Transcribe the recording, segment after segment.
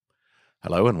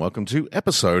Hello and welcome to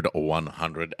episode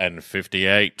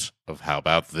 158 of How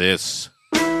About This?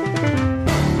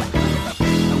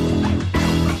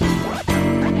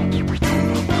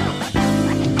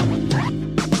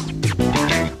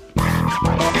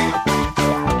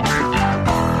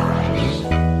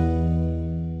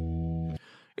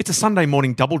 It's a Sunday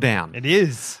morning double down. It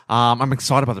is. I'm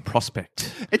excited by the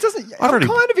prospect. It doesn't. I've I'm already-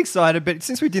 kind of excited, but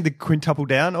since we did the quintuple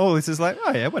down, all this is like,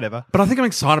 oh yeah, whatever. But I think I'm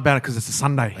excited about it because it's a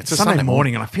Sunday. It's a Sunday Sunday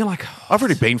morning, and I feel like I've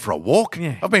already been for a walk.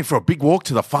 Yeah. I've been for a big walk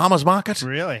to the farmer's market.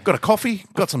 Really? Got a coffee,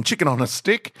 got some chicken on a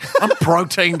stick. I'm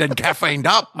proteined and caffeined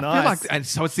up. I feel Nice. like, and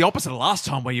so it's the opposite of last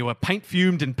time where you were paint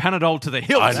fumed and Panadol to the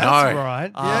hilt. I know.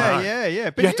 That's right. Yeah.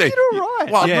 But you did all right.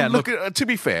 Well, Yeah, look, to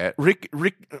be fair, Rick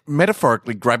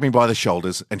metaphorically grabbed me by the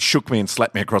shoulders and shook me and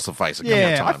slapped me across the face a couple of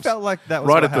yeah, I times. felt like that was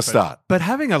right what at the happened. start. But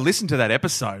having a listen to that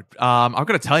episode, I've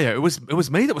got to tell you, it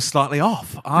was me that was slightly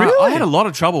off. Really? I had a lot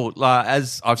of trouble,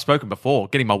 as I've spoken before,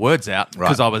 getting my words out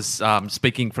because Right. I was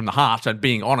speaking from the heart and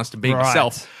being honest and being Right.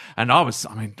 myself. And I was,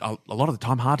 a lot of the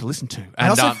time hard to listen to. And I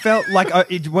also felt like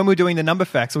when we were doing the number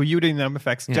facts, or you were doing the number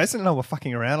facts, Jason and I were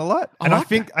fucking around a lot, and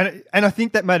like I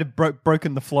think that might have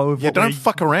broken the flow of Yeah, what don't we.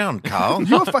 fuck around, Carl.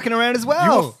 You were fucking around as You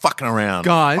well. were fucking around.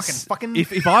 guys, Fucking-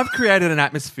 if I've created an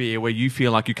atmosphere where you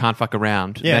feel like you can't fuck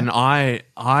around, Yeah. then I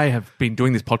have been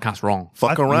doing this podcast wrong.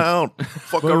 Fuck around.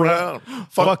 Fuck around.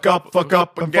 Fuck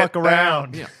up, and get fuck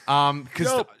around. down.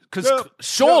 Because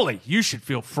surely you should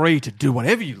feel free to do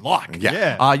whatever you like.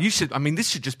 Yeah. You should. I mean, this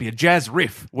should just be a jazz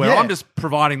riff where Yeah. I'm just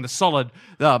providing the solid,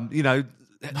 hi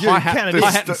hat Kennedy.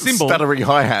 and cymbal. Stuttery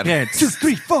hi-hat. Yeah, 2,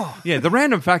 3, 4. yeah. The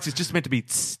random facts is just meant to be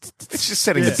It's just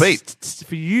setting the Yeah. beat.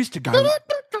 for you to go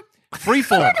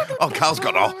freeform. Oh, Carl's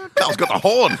got the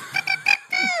horn.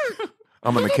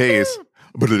 I'm on the keys.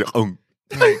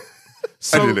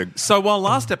 So while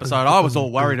last episode I was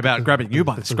all worried about grabbing you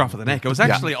by the scruff of the neck, it was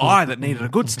actually I that needed a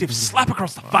good stiff slap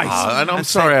across the face. And I'm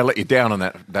sorry I let you down on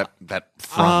that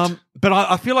front. But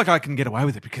I feel like I can get away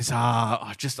with it because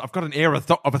I've got an air of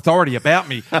authority about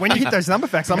me. When you hit those number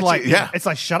facts, I'm like, yeah. it's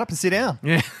like, shut up and sit down.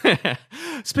 Yeah.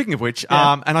 Speaking of which,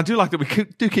 Yeah. and I do like that we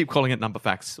do keep calling it number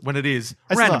facts when it is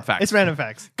It's random not. facts. It's random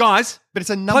facts, Guys, but it's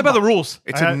a play number. by the rules.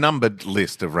 It's a numbered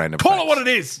list of random Call facts. it what it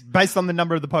is. based on the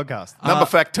number of the podcast. Number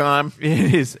fact time.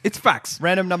 It is. It's facts.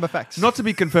 Random number facts. Not to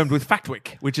be confirmed with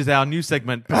Factwick, which is our new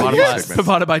segment yes.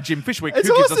 provided by Jim Fishwick, It's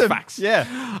who gives us awesome. facts. Yeah.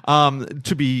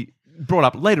 To be brought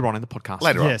up later on in the podcast.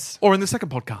 Later on. Yes. Or in the second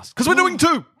podcast. Because we're doing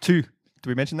two. 2. Did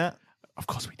we mention that? Of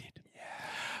course we did.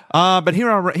 But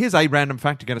here's a random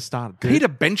fact to get us started. Peter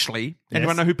Benchley.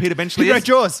 Anyone know who Peter Benchley He wrote is?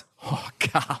 Jaws. Oh,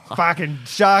 God. Fucking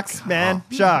sharks, man.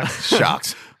 Sharks.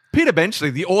 Sharks. Peter Benchley,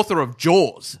 the author of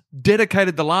Jaws,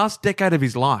 dedicated the last decade of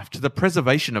his life to the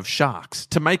preservation of sharks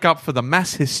to make up for the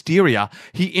mass hysteria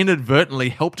he inadvertently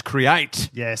helped create.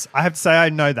 Yes, I have to say I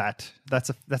know that. That's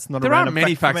not There a are random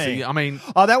many fact facts. for me. I mean,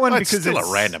 Oh, that one Well, it's because still it's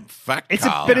a random fact, It's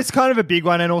Carl. but it's kind of a big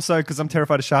one, and also because I'm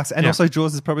terrified of sharks, and Yeah. also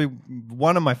Jaws is probably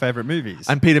one of my favorite movies.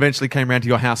 and Peter Benchley came round to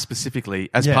your house specifically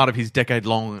as Yeah. part of his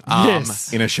decade-long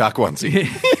yes, in a shark onesie.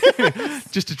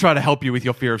 just to try to help you with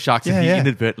your fear of sharks that he Yeah.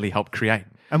 inadvertently helped create.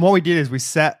 and what we did is we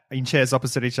sat in chairs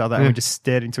opposite each other, and we just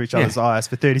stared into each other's eyes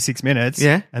for 36 minutes.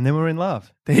 Yeah. and then we were in love.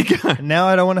 There you go. And now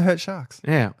I don't want to hurt sharks.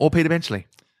 Yeah, or Peter Benchley.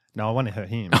 No, I want to hurt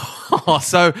him. Oh,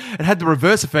 so it had the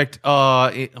reverse effect.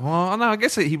 I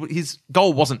guess his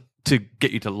goal wasn't to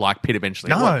get you to like Peter Benchley.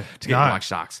 No, It was to get you no. to like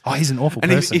sharks. Oh, he's an awful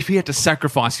And person. if he had to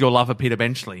sacrifice your love of Peter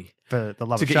Benchley for the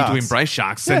love to of get sharks. you to embrace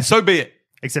sharks, Yeah. then so be it.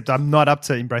 Except I'm not up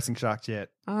to embracing sharks yet.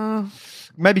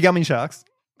 Maybe gummy sharks.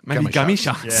 Maybe Gummy gummy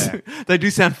sharks. sharks. They do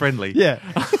sound friendly. Yeah.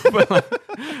 But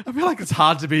I feel like it's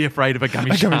hard to be afraid of a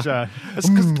gummy Gummy shark. shark.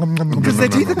 Because their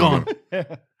teeth are gone.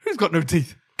 Who's got no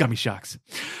teeth? Gummy sharks.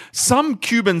 Some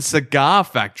Cuban cigar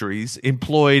factories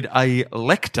employed a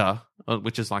lector,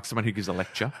 which is like someone who gives a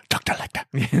lecture. Dr.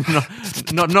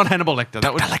 Lecter. not Hannibal Lecter.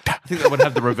 That would, I think that would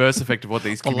have the reverse effect of what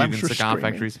these Cuban Voluptuous cigar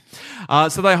screaming. factories.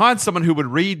 So they hired someone who would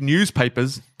read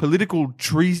newspapers, political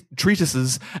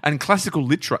treatises, and classical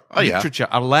literature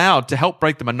aloud to help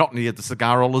break the monotony of the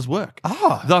cigar rollers' work.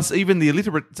 Thus, even the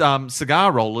illiterate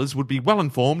cigar rollers would be well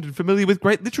informed and familiar with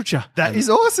great literature. That is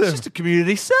awesome. It's just a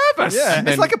community service. Yeah, then-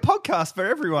 it's like a podcast for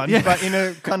everyone, Yeah. but in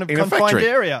a kind of In a confined factory.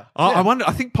 area. I wonder.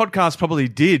 I think podcasts probably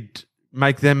did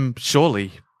make them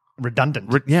surely Redundant.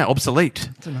 obsolete.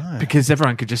 I don't know. Because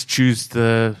everyone could just choose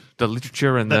the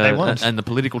literature and That they want. the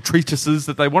political treatises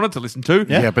that they wanted to listen to.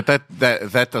 Yeah. Yeah, but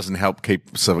that doesn't help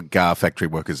keep cigar factory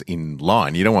workers in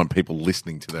line. You don't want people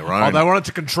listening to their own. Oh, they wanted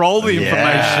to control the information.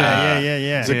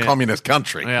 Yeah. It's a communist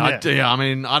country. Yeah, I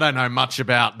mean, I don't know much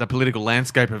about the political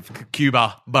landscape of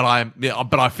Cuba, but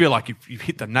I feel like you've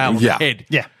hit the nail on Yeah. the head.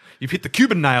 Yeah. You've hit the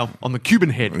Cuban nail on the Cuban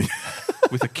head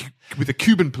with a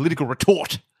Cuban political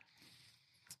retort.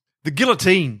 The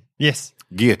guillotine. Yes.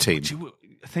 Guillotine.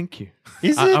 Thank you.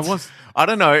 Is it? I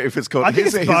don't know if it's called. I think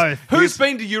it's both. Who's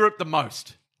been to Europe the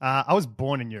most? I was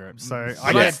born in Europe, so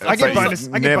I Yes, get bonus.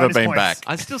 I get never bonus been points. back.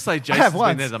 I'd still say have Jason's been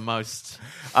once. there the most.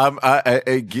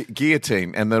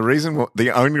 Guillotine, and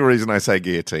the only reason I say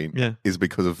guillotine is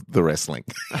because of the wrestling.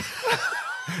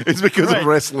 It's because of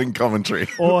wrestling commentary.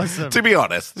 Awesome. To be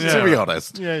honest.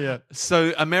 Yeah.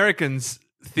 So Americans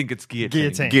think it's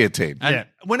guillotine. Guillotine. And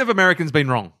when have Americans been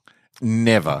wrong?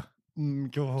 Never.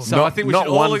 God. So I think we not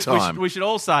should one all time. we should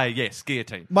all say yes,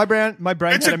 guillotine. My brain.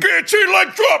 It's had a guillotine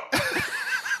leg drop.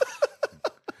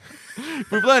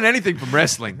 If we've learned anything from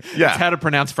wrestling, Yeah. it's how to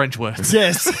pronounce French words.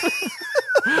 Yes.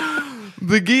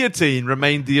 The guillotine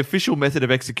remained the official method of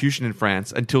execution in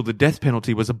France until the death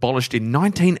penalty was abolished in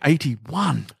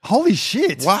 1981. Holy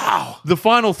shit. Wow. The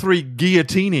final 3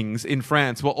 guillotinings in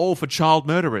France were all for child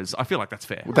murderers. I feel like that's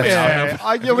fair. That's- Yeah.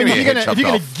 When Give me a head if chopped you're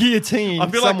going to off. guillotine I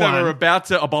feel like someone, they were about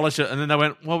to abolish it, and then they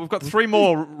went, well, we've got 3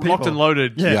 more locked and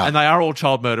loaded, Yeah. and they are all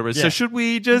child murderers. Yeah. So should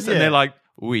we just... And Yeah. they're like,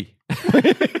 oui.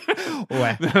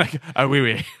 Ouais. They're like, oh,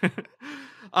 oui.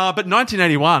 But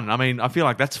 1981, I mean, I feel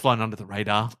like that's flown under the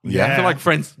radar. Yeah. I feel like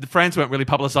France weren't really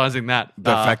publicising that.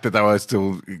 The fact that they were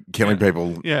still killing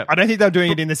people Yeah. I don't think they're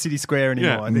doing it in the city square anymore.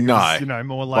 Yeah. I think No. it's,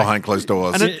 more like behind closed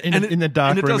doors. in the dark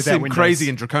and it room does without seem windows. crazy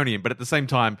and draconian, but at the same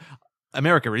time,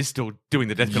 America is still doing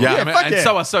the death penalty. Yeah. I mean, fuck and yeah.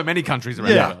 so are so many countries around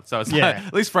Yeah. the world. So it's Yeah. like,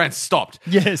 at least France stopped.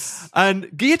 Yes. And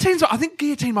guillotines, I think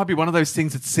guillotine might be one of those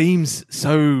things that seems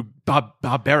so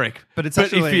barbaric. But it's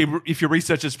if actually- you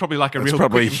research, it's probably like a real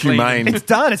probably quick and clean- humane. It's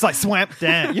done. It's like swamp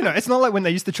down. It's not like when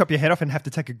they used to chop your head off and have to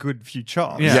take a good few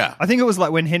chops. Yeah. I think it was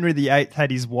like when Henry VIII had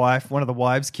his wife, one of the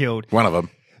wives killed. One of them.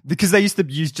 Because they used to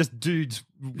use just dudes.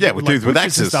 Yeah, with dudes with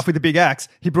butchers and axes. stuff with a big axe.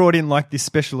 He brought in like this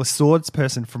specialist swords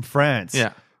person from France.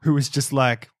 Yeah. Who was just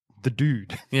like the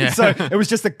dude. Yeah. So it was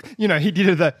just he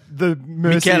did the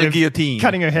mercy Michel of Guillotine.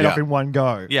 cutting her head Yeah. off in one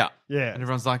go. Yeah. Yeah. And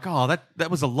everyone's like, oh,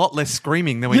 that was a lot less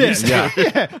screaming than we Yeah. used to.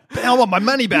 Yeah. But I want my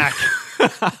money back.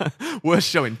 Worst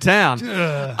show in town.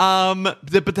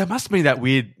 But there must be that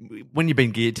weird when you've been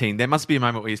guillotined. There must be a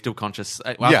moment where you're still conscious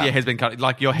after Yeah. your head's been cut.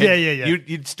 Like your head, Yeah.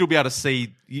 You'd still be able to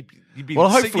see. You'd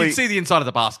hopefully- you'd see the inside of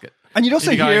the basket. And you'd also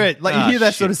And you're hear going, it, like you "Ah, hear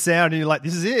that shit." sort of sound, and you're like,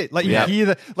 "This is it." Like you Yeah. hear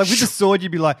like with the sword,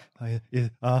 you'd be like, "Oh yeah,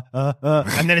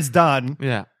 and then it's done.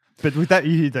 Yeah. But with that,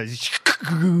 you hear those.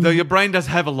 Though your brain does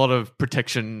have a lot of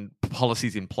protection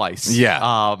policies in place. Yeah.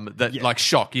 That like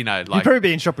shock. You'd Like probably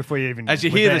be in shock before you even. as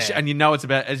you were hear there. and you know it's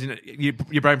about as you know,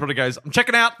 your brain probably goes, I'm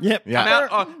checking out. Yep. I'm Yeah.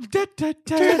 out.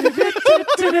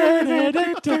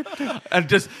 And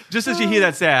just as you hear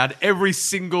that sound, every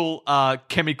single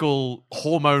chemical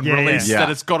hormone Yeah, release yeah. that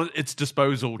it's got at its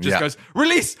disposal just Yeah. goes,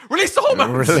 release the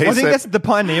hormones. Release I think it. that's the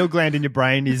pineal gland in your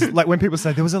brain is like when people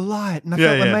say there was a light and I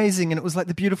felt yeah. amazing and it was like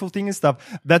the beautiful thing and stuff.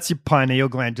 That's your pineal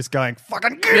gland just going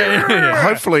fucking.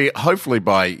 Hopefully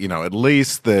by at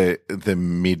least the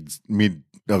mid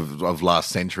of last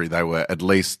century, they were at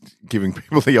least giving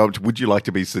people the option. Would you like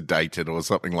to be sedated or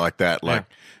something like that? Like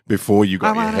before you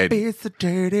got your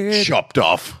head chopped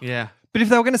off. Yeah. But if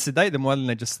they were going to sedate them, why didn't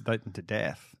they just sedate them to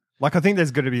death? Like I think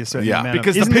there's got to be a certain Yeah. amount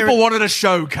Because of, the people wanted a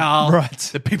show, Carl. Right.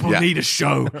 The people Yeah. need a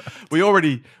show. We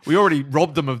already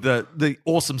robbed them of the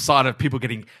awesome side of people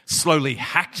getting slowly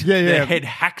hacked. Yeah, yeah. Their head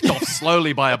hacked off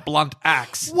slowly by a blunt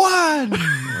axe. 1,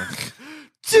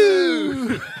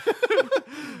 2.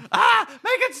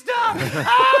 Make it stop!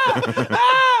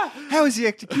 How was the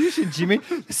execution, Jimmy?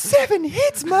 7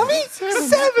 hits, mummy.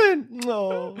 7.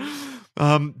 Oh.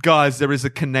 Guys, there is a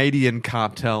Canadian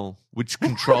cartel which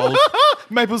controls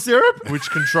Maple syrup.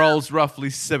 roughly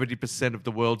 70% of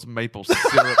the world's maple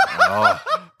syrup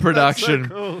production.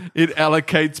 That's so cool. It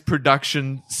allocates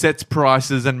production, sets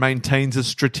prices, and maintains a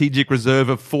strategic reserve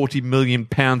of 40 million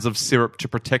pounds of syrup to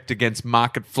protect against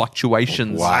market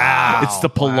fluctuations. Wow. It's the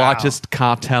politest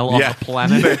cartel on the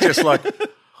planet. They're just like,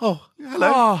 Oh,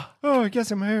 Oh, I guess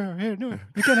I'm here. No,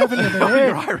 we can't have another you're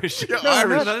hair. Irish.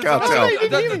 Irish cartel.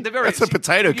 That's a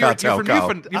potato cartel,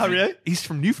 Carl. Oh, really? He's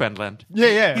from Newfoundland.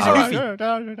 Yeah. He's All a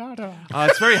right.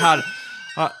 It's very hard.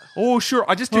 Sure.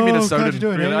 I just do Minnesota. God,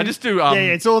 you're doing it. I just do. yeah,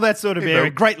 it's all that sort of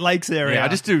area. Great Lakes area. Yeah, I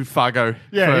just do Fargo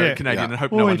Yeah, for yeah. Canadian Yeah. and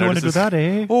hope Oh, no one you don't want to notices. do that,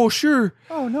 eh? Oh, sure.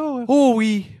 Oh, no. Oh,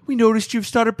 we noticed you've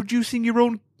started producing your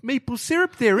own maple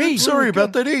syrup there, eh? sorry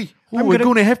about that, eh? Oh, we're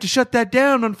going to have to shut that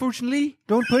down, unfortunately.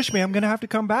 Don't push me. I'm going to have to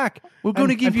come back. We're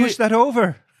gonna give you- push that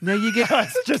over. Now you get.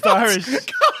 It's just Irish.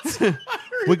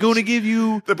 We're going to give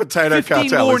you The potato 15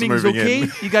 cartel is warnings, moving okay?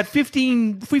 in. You got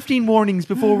 15 warnings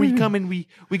before we come and we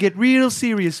get real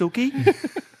serious, okay?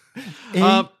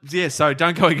 So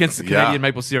don't go against the Canadian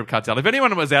maple syrup cartel. If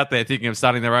anyone was out there thinking of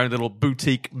starting their own little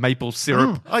boutique maple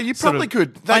syrup, you probably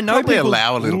could. They probably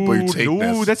allow a little boutique.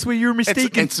 No, that's where you're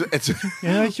mistaken.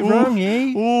 You're wrong,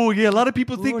 eh? Oh, yeah. A lot of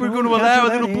people think we're going to allow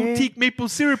a little boutique maple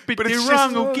syrup, but they're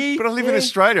wrong, okay? But I live in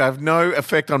Australia. I have no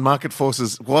effect on market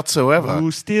forces whatsoever. Oh,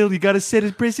 still, you got to set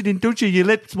a precedent, don't you? You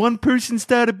let one person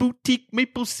start a boutique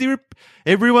maple syrup.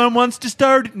 Everyone wants to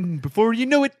start it, and before you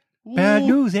know it, bad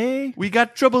news, eh? we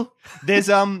got trouble. There's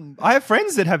I have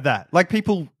friends that have that. Like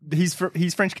people, he's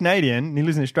French Canadian and he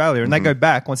lives in Australia, and they go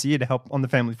back once a year to help on the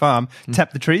family farm,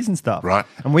 tap the trees and stuff. Right.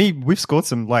 And we've scored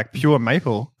some like pure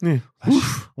maple. Yeah.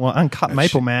 Well, uncut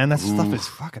maple, man. That stuff is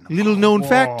fucking. Little known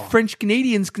fact: French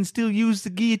Canadians can still use the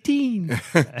guillotine.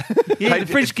 The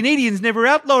French Canadians never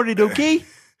outlawed it. Okay.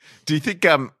 Do you think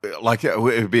like it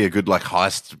would be a good like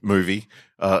heist movie?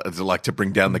 To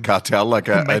bring down the cartel, like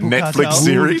a Netflix cartel.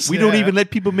 series. We don't even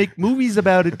let people make movies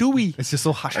about it, do we? It's just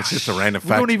all hush. It's just a random We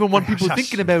fact. don't even want people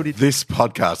thinking about it. This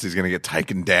podcast is going to get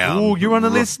taken down. Oh, you're on the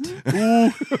list.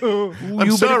 Ooh,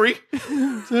 I'm sorry.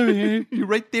 Sorry, you're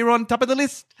right there on top of the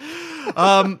list.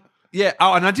 Yeah.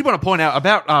 Oh, and I did want to point out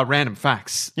about random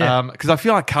facts. Yeah. Because I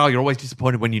feel like, Carl, you're always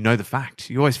disappointed when you know the fact.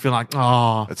 You always feel like,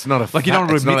 it's not a like you don't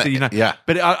want to admit that you know. Yeah.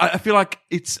 But I feel like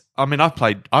it's. I mean, I've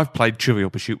played Trivial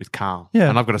Pursuit with Carl. Yeah.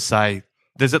 And I've got to say,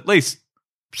 there's at least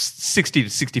 60 to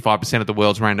 65% of the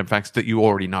world's random facts that you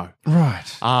already know. Right.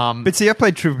 But see, I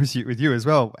played Trivial Pursuit with you as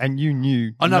well, and you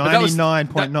knew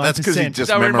 99.9%. That's because you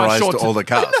just They were in my memorized short- all the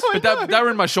cars. But they were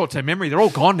in my short-term memory. They're all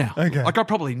gone now. Okay. Like I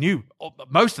probably knew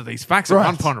most of these facts at Right.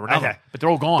 one point or another, Okay. but they're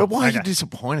all gone. But why are you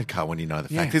disappointed, Carl, when you know the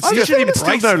fact? It's Oh, you still, should it's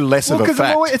still embrace no it. less of a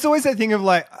fact. It's always that thing of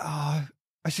like,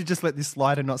 I should just let this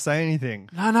slide and not say anything.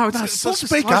 No, it's so not speak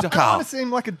disclosure. up, Carl. I want to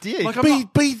seem like a dick. Like, I'm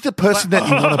Be the person that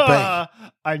you want to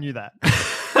I knew that.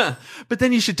 But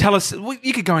then you should tell us.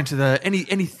 You could go into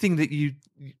anything that you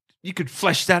could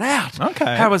flesh that out.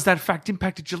 Okay. How has that fact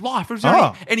impacted your life? Or is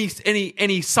there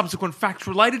any subsequent facts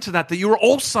related to that you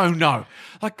also know?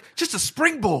 Like just a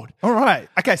springboard. All right.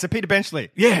 Okay, so Peter Benchley.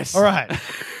 Yes. All right.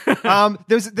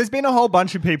 There's been a whole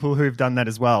bunch of people who've done that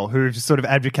as well, who've sort of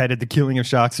advocated the killing of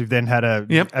sharks, who've then had a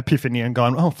epiphany and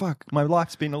gone, oh, fuck, my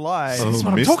life's been a lie. be. That's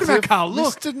what I'm talking about, Carl.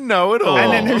 Look. Mr. Know-it-all.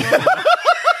 And then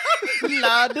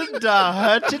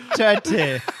La-da-da,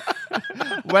 hurty-turty.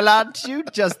 Well, aren't you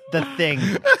just the thing?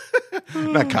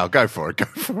 No, Carl, go for it.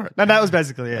 No, that was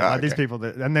basically it. Oh, Like, these okay. people,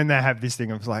 and then they have this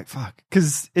thing of like, fuck,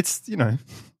 because it's,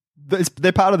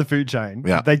 they're part of the food chain.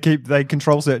 Yeah. They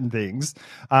control certain things,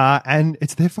 and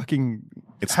it's their fucking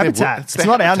habitat. It's It's their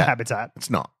not our habitat. habitat. It's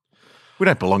not. We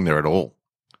don't belong there at all.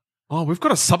 Oh, we've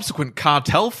got a subsequent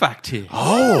cartel fact here.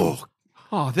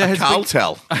 Oh, there has been,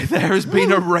 cartel. there has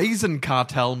been a raisin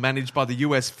cartel managed by the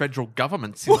U.S. federal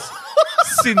government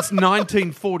since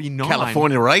 1949.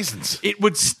 California raisins. It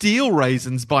would steal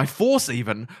raisins by force,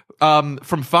 even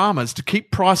from farmers to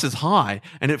keep prices high,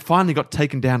 and it finally got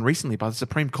taken down recently by the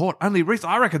Supreme Court. Only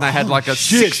recently, I reckon they had like a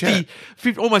 50,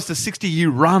 almost a 60-year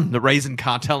run. The raisin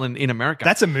cartel in America.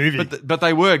 That's a movie. but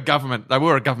they were government. They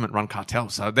were a government-run cartel,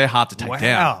 so they're hard to take down.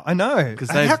 Wow, I know. 'Cause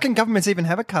How can governments even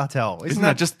have a cartel? Isn't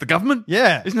that just the government?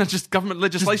 Yeah. Isn't that just government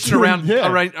legislation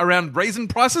doing- around raisin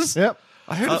prices? Yep.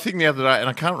 I heard a thing the other day, and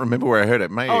I can't remember where I heard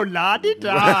it. Maybe. Oh,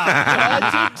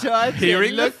 la-di-da.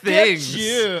 Hearing the things.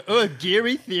 Oh,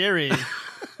 Gary Theory.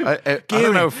 I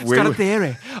don't know if It's got a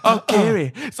theory. Oh,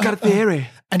 Gary, it's got a theory.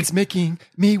 And it's making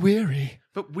me weary.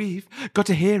 But we've got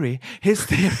to hear his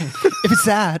theory. If it's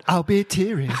sad, I'll be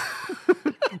teary.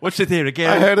 What's your theory,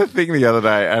 Gary? I heard a thing the other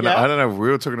day, and Yeah. I don't know if we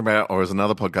were talking about or it was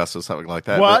another podcast or something like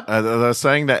that. What? But, they were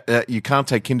saying that you can't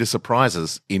take Kinder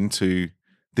Surprises into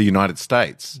the United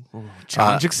States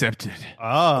Challenge accepted.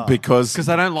 because Because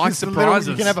they don't like surprises.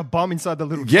 You can have a bomb inside the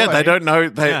little yeah, toy. they don't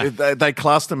know. Yeah. They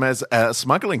class them as a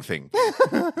smuggling thing.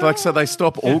 Like, so they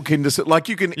stop all Kinder. Like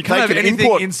you can You can't have they can anything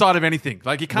import. inside of anything.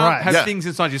 Like you can't Right. have Yeah. things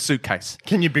inside your suitcase.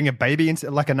 Can you bring a baby,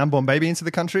 like an unborn baby into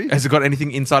the country? Has it got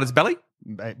anything inside its belly?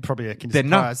 Probably a Kinder Then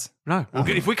no. Surprise. No. Well,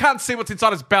 if we can't see what's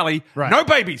inside its belly, Right. no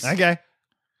babies. Okay.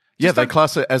 Yeah, they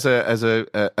class it as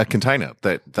a container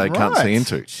that they can't Right. see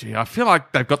into. Gee, I feel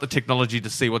like they've got the technology to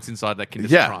see what's inside that Kinder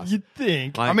Yeah. Surprise. You'd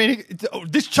think. Like- I mean,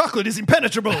 this chocolate is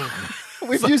impenetrable.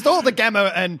 We've used all the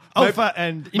gamma and alpha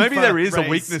and Maybe infra there is a rays.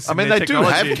 weakness. I mean, in their they do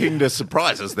technology. have Kinder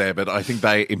Surprises there, but I think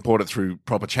they import it through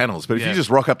proper channels. But if Yeah. you just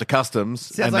rock up to customs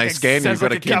Sounds and like they a- scan you, sounds you've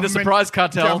got like a a Kinder Kinder. Surprise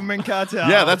cartel. Government cartel.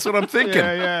 Yeah, that's what I'm thinking.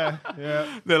 Yeah.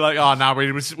 They're like, oh no,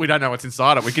 we don't know what's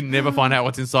inside it. We can never find out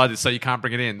what's inside it, so you can't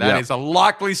bring it in. That Yeah. is a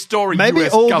likely story. Maybe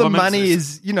US all the government money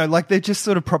says. is, like they're just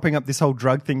sort of propping up this whole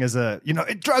drug thing as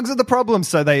drugs are the problem.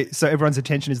 So everyone's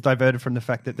attention is diverted from the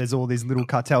fact that there's all these little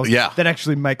cartels Yeah. that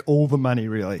actually make all the money money,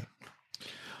 really.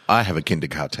 I have a Kinder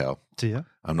cartel. Do you?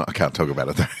 I can't talk about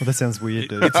it though. Well, that sounds weird,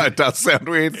 dude. It does sound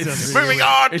weird. Moving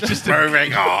on. It's just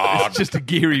moving on. It's just a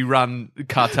Geary run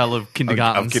cartel of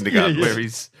kindergartens, Of kindergartens. where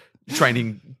he's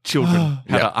training children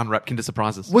how to unwrap Kinder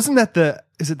Surprises. Wasn't that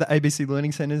is it the ABC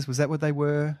Learning Centres? Was that what they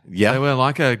were? Yeah. They were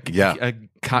like a kiddie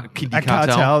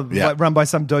cartel. Like, run by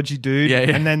some dodgy dude. Yeah,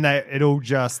 yeah. And then it all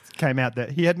just came out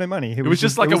that he had no money. It was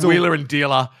just like a wheeler and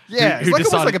dealer. Yeah, who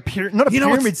it's like decided, not a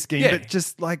pyramid what's- scheme, yeah. but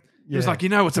just like... It was like,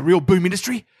 it's a real boom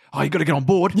industry. Oh, you got to get on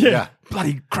board. Yeah.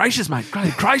 Bloody gracious, mate.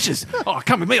 Bloody gracious. Oh,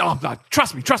 come with me. Oh, no,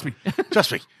 trust me. Trust me.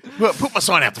 Well, put my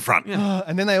sign out the front.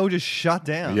 and then they all just shut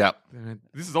down. Yep.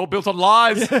 This is all built on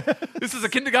lies. This is a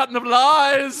kindergarten of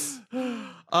lies.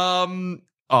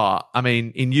 I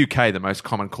mean, in UK, the most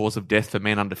common cause of death for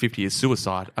men under 50 is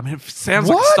suicide. I mean, it sounds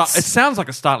like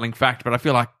a startling fact, but I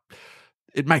feel like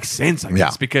it makes sense, I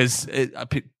guess, because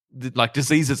like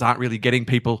diseases aren't really getting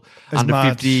people under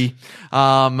 50.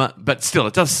 But still,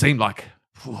 it does seem like...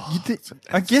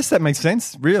 I guess that makes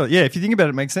sense, really. Yeah, if you think about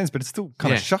it, it makes sense, but it's still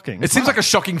kind of shocking. It seems like a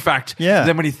shocking fact. Yeah.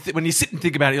 Then when you sit and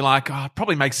think about it, you're like, it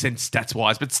probably makes sense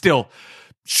stats-wise, but still,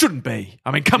 shouldn't be.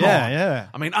 I mean, come on. Yeah.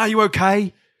 I mean, are you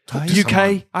okay?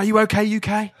 UK? Are you okay,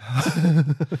 UK?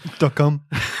 .com.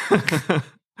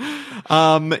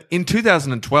 In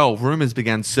 2012, rumors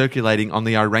began circulating on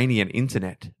the Iranian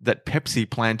internet that Pepsi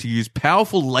planned to use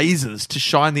powerful lasers to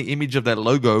shine the image of their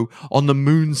logo on the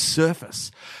moon's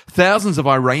surface. Thousands of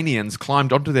Iranians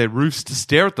climbed onto their roofs to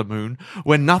stare at the moon.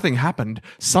 When nothing happened,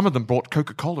 some of them brought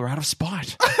Coca-Cola out of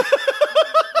spite.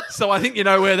 So I think you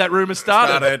know where that rumor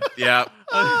started. Yeah.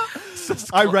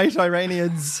 Irate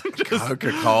Iranians.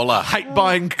 Coca-Cola. Hate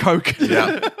buying Coke.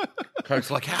 Yeah. Coke's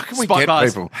like, how can we Spite get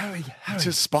buys. people?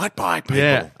 Just spite buy people.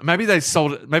 Yeah, maybe they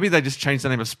sold it. Maybe they just changed the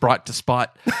name of Sprite to Spite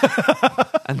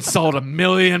and sold 1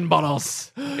 million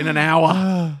bottles in an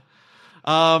hour.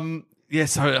 So I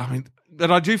mean,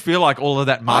 that I do feel like all of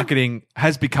that marketing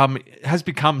has become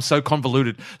so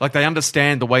convoluted. Like they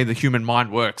understand the way the human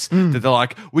mind works that they're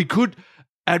like, we could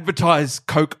advertise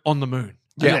Coke on the moon.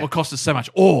 Yeah, it will cost us so much.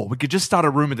 Or we could just start a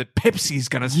rumor that Pepsi is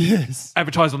going to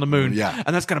advertise on the moon. Yeah.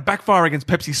 And that's going to backfire against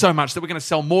Pepsi so much that we're going to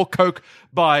sell more Coke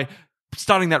by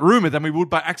starting that rumor than we would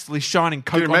by actually shining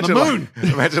Coke on the moon.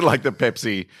 Imagine like the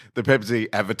Pepsi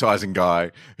advertising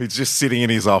guy who's just sitting in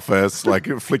his office, like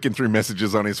flicking through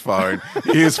messages on his phone.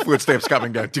 He hears footsteps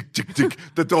coming down, tick, tick, tick.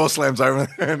 The door slams over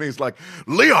and he's like,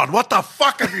 Leon, what the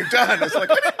fuck have you done? It's like,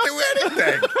 I didn't do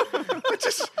anything.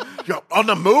 You're on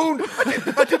the moon?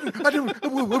 I didn't. What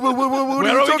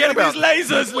Where are are we getting these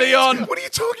lasers, Leon? What are you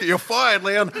talking? You're fired,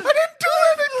 Leon. I didn't do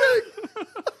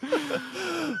anything.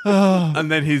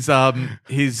 And then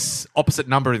his opposite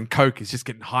number in Coke is just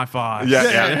getting high fives.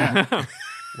 Yeah.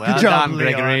 Well Good job, done,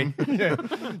 Leon.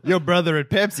 Gregory. Your brother at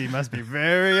Pepsi must be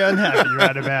very unhappy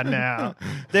right about now.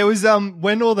 There was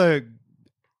when all the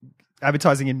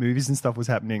advertising in movies and stuff was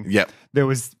happening. Yep.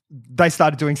 They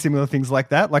started doing similar things like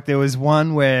that. Like there was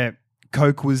one where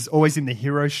Coke was always in the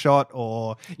hero shot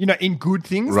or, in good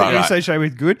things that you associate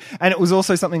with good. And it was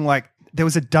also something like there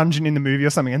was a dungeon in the movie or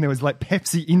something and there was like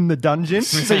Pepsi in the dungeon.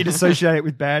 So you'd associate it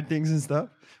with bad things and stuff.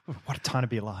 What a time to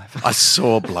be alive. I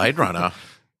saw Blade Runner.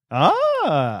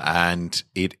 And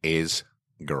it is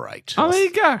great. Oh, there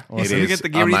you go. It So you is get the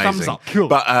Geary amazing. thumbs up. Cool.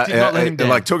 But Did not let him down.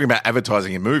 like talking about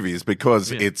advertising in movies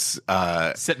because it's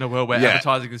Set in a world where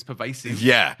advertising is pervasive.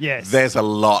 yeah, Yes. There's a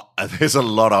lot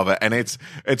of it, and it's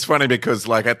funny because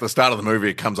like at the start of the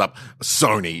movie it comes up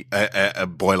Sony a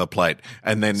boilerplate,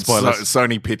 and then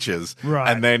Sony pictures,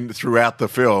 Right. and then throughout the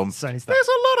film Sony stuff. there's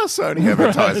a lot of Sony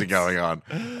advertising going on,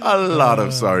 a lot of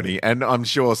Sony, and I'm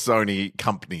sure Sony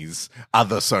companies,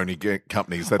 other Sony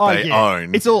companies that they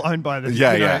own. It's all owned by the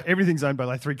Yeah. Everything's owned by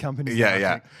like 3 companies. now, I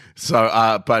Yeah. think.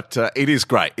 So, but it is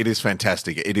great. It is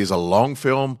fantastic. It is a long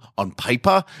film on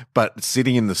paper, but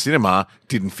sitting in the cinema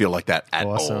didn't feel like that at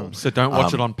all. So don't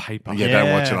watch it on paper. Yeah,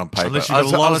 don't watch it on paper. Unless you I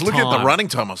got a lot was of looking at the time. running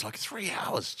time. I was like, 3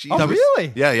 hours. Jesus. Oh,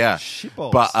 really? Yeah.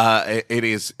 Shitballs. But it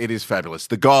is fabulous.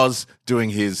 The Goz doing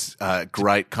his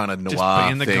great kind of noir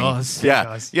being the thing. Goz. Yeah,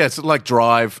 Goz. yeah. It's like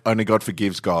Drive. Only God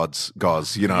forgives Goz.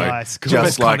 Nice. Cool. Just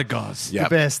Best like kind of Goz. Yeah. The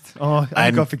best. Oh,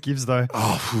 And- God forgives though.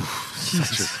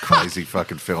 Such a crazy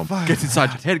fucking film. Gets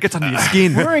inside your head, gets under your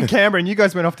skin. We were in Canberra and you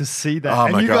guys went off to see that. Oh,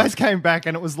 and my you God. guys came back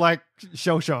and it was like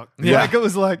shell shock. Yeah. Like it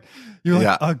was like, you're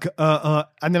like,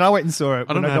 and then I went and saw it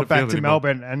I when don't know I how got to back feel to anymore.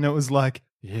 Melbourne and it was like,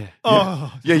 Yeah.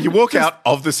 oh. Yeah, you walk out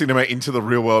of the cinema into the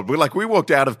real world. We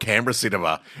walked out of Canberra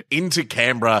cinema into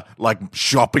Canberra like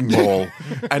shopping mall,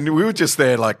 and we were just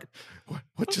there like,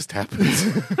 what just happened?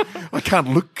 I can't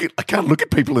look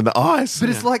at people in the eyes. But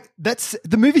it's like that's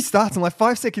the movie starts and like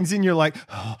 5 seconds in, you're like,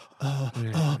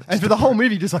 and for the whole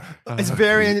movie, just like it's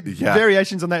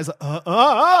variations on that. It's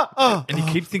like, and you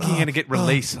keep thinking you're going to get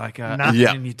release,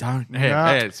 and you don't.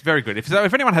 Yeah, it's very good. If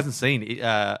anyone hasn't seen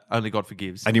Only God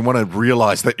Forgives, and you want to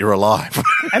realize that you're alive,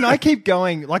 and I keep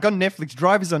going like on Netflix.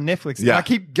 Drive is on Netflix. Yeah. And I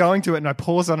keep going to it and I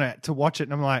pause on it to watch it,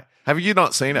 and I'm like, have you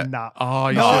not seen it? No. Oh,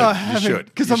 you should.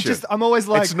 Because I'm always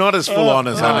like, it's not as full on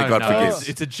as Only God Forgives.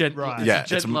 It's a gentler ride.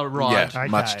 Yeah,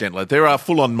 much gentler. There are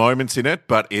full on moments in it,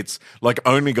 but it's like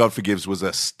Only God Forgives was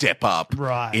a step up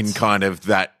in kind of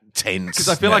that tense. Because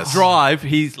I feel like Drive,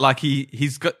 he's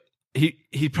got.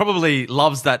 He probably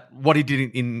loves that what he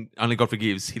did in Only God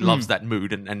Forgives. He loves that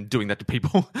mood and doing that to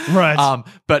people. Right.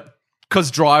 But because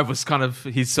Drive was kind of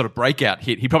his sort of breakout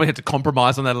hit, he probably had to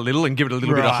compromise on that a little and give it a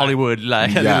little bit of Hollywood,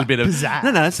 like a little bit of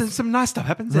pizzazz. No, some nice stuff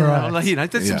happens. Right.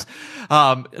 There's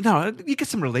some, you get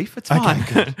some relief. It's fine.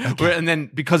 Okay. And then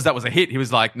because that was a hit, he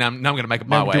was like, "No, I'm going to make it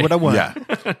my way. Do what I want."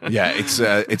 Yeah,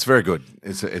 it's very good.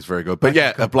 It's very good.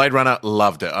 But Blade Runner,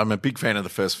 loved it. I'm a big fan of the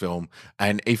first film,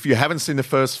 and if you haven't seen the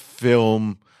first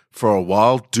film for a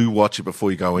while, do watch it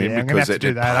before you go in because it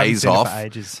pays off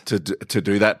to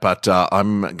do that. But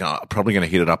I'm probably going to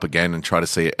hit it up again and try to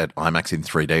see it at IMAX in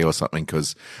 3D or something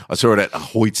because I saw it at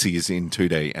Hoyt's in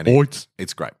 2D and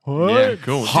it's great. Yeah,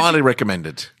 cool. Highly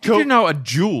recommended. Did you know a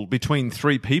duel between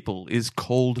three people is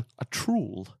called a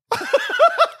truel?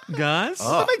 Guys,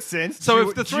 that makes sense. So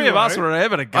if the three of us were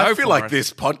ever to go, I feel like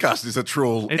this podcast is a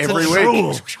troll every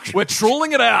week. Week. We're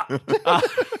trolling it out.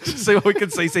 See what we can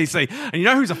see. And you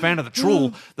know who's a fan of the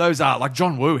troll? Those are like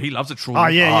John Woo. He loves a troll. Oh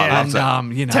yeah. And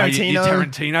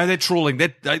Tarantino. They're trolling.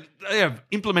 They have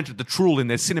implemented the troll in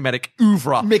their cinematic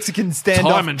oeuvre. Mexican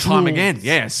standoff, time and time again.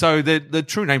 Yeah. So the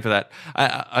true name for that,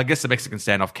 I guess, the Mexican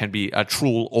standoff can be a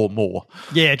troll or more.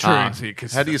 Yeah, true.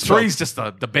 How do you spell? Three's just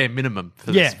the bare minimum.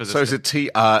 For this, so is it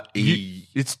TRE?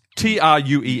 It's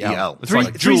TRUEL. It's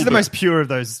like three's the most pure of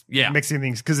those Mexican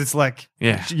things because it's like,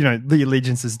 the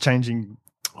allegiance is changing.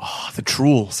 Oh, the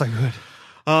troll. So good.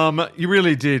 You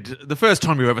really did. The first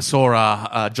time you ever saw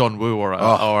a John Woo or a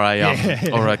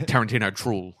Tarantino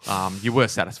troll, you were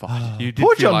satisfied. You did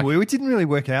Poor feel John Woo. It didn't really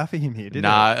work out for him here, did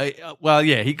it? Well,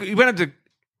 yeah. He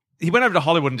went over to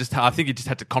Hollywood and I think he just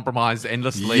had to compromise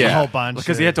endlessly. A whole bunch.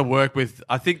 Because he had to work with,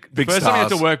 I think, big first stars. time he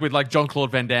had to work with like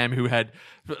Jean-Claude Van Damme, who had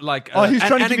like, he was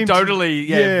trying to give him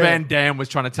Van Damme was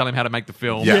trying to tell him how to make the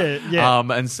film. Yeah.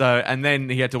 And then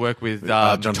he had to work with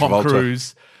John Tom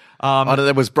Cruise.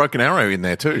 There was Broken Arrow in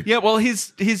there too. Yeah, well,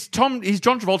 his John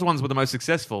Travolta ones were the most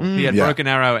successful. He had Broken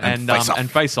Arrow and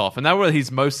Face Off, and they were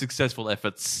his most successful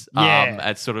efforts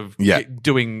at sort of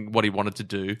doing what he wanted to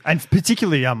do, and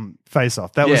particularly Face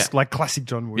Off. That was like classic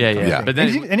John Woo. Yeah. But then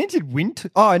he did Wind.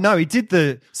 Oh no, he did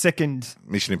the second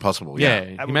Mission Impossible. He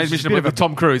made Mission Impossible with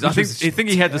Tom Cruise. I think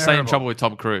he had the same trouble with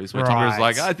Tom Cruise, where Tom Cruise was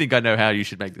like, "I think I know how you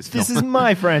should make this film. This is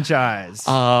my franchise."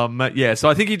 So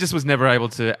I think he just was never able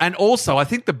to, and also I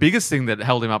think the biggest thing that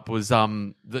held him up was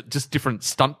just different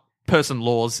stunt person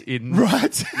laws in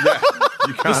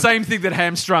the same thing that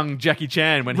hamstrung Jackie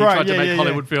Chan when he tried to make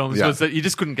Hollywood films was that you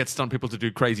just couldn't get stunt people to do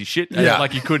crazy shit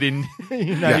like you could in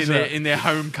their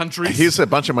home countries. Here's a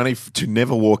bunch of money to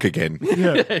never walk again.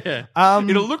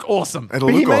 It'll look awesome.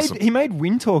 He made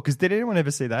Wind Talkers. Did anyone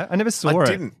ever see that? I never saw it.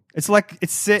 I didn't.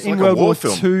 It's set in World War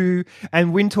II,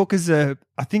 and Wind Talkers are,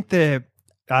 I think they're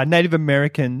Native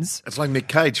Americans. It's like Nick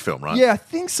Cage film, right? Yeah, I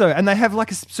think so. And they have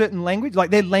like a certain language. Like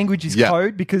their language is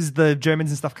code because the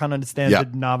Germans and stuff can't understand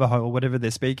the Navajo or whatever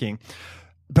they're speaking.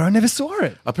 But I never saw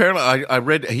it. Apparently, I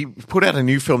read, he put out a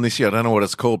new film this year. I don't know what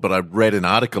it's called, but I read an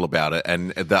article about it.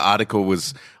 And the article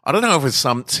was, I don't know if it's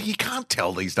you can't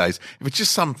tell these days. If it's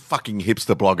just some fucking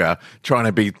hipster blogger trying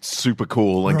to be super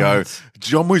cool and go,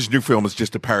 John Woo's new film is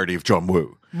just a parody of John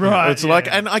Woo. Right. It's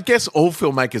like, and I guess all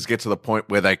filmmakers get to the point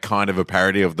where they kind of a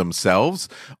parody of themselves,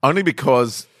 only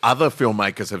because other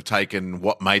filmmakers have taken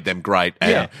what made them great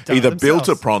and either built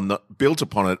upon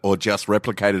it or just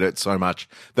replicated it so much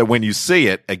that when you see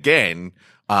it again,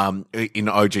 in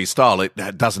OG style, it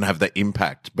doesn't have the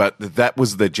impact. But that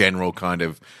was the general kind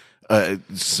of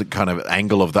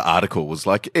angle of the article was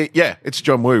like, it's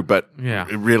John Woo, but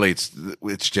really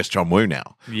it's just John Woo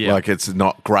now. Yeah. Like it's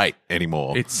not great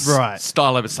anymore. It's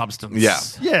style over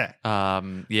substance. Yeah.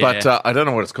 But I don't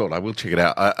know what it's called. I will check it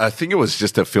out. I think it was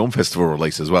just a film festival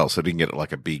release as well, so it didn't get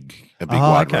like a big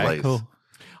wide release. Cool.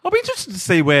 I'll be interested to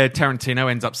see where Tarantino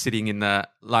ends up sitting in the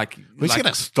He's going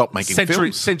to stop making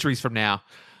films centuries from now.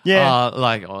 Yeah,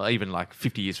 or even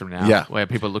 50 years from now. Yeah, where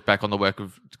people look back on the work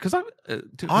of who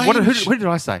did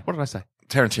I say? What did I say?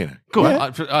 Tarantino. Good.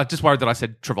 I just worried that I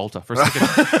said Travolta for a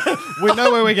second. We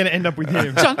know where we're going to end up with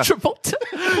him. John Travolta.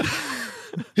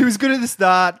 He was good at the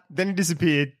start, then he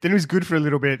disappeared, then he was good for a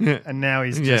little bit, and now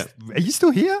he's just... Are you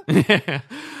still here? Yeah.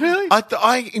 Really?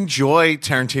 I enjoy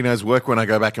Tarantino's work when I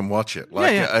go back and watch it.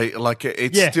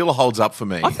 It still holds up for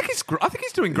me. I think he's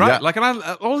doing great. Yeah. Like, and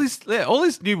all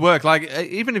his new work. Like,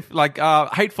 even if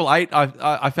Hateful Eight,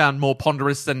 I found more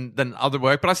ponderous than other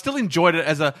work, but I still enjoyed it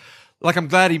as a. Like, I'm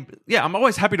glad I'm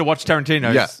always happy to watch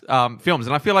Tarantino's films,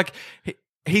 and I feel like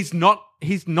he's not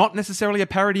necessarily a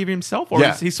parody of himself, or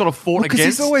he's sort of fought because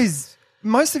against. he's always...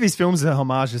 Most of his films are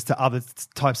homages to other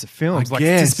types of films, I like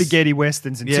guess. to spaghetti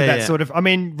westerns and to that sort of. I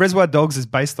mean, Reservoir Dogs is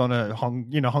based on a Hong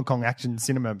Kong action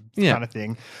cinema kind of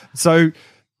thing, so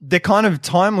they're kind of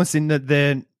timeless in that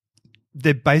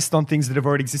they're based on things that have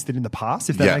already existed in the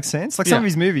past. If that makes sense, like some of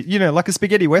his movies, like a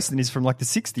spaghetti western is from like the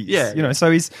 60s.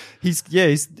 So he's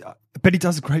but he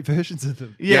does great versions of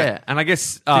them. And I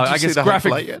guess see the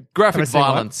Hateful Eight yet? graphic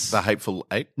violence. The Hateful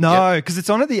Eight? No, because it's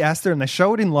on at the Astor and they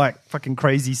show it in like fucking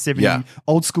crazy 70,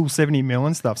 old school 70 mil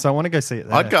and stuff. So I want to go see it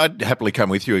there. I'd happily come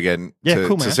with you again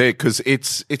to see it because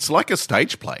it's like a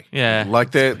stage play. Yeah.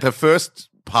 Like the first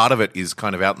part of it is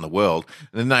kind of out in the world,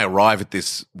 and then they arrive at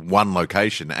this one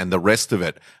location, and the rest of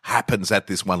it happens at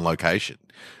this one location.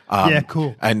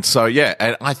 Cool. And so,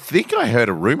 and I think I heard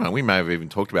a rumor, we may have even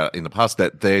talked about it in the past,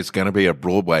 that there's going to be a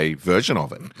Broadway version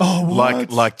of it. Oh,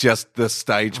 what? Like just the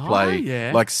stage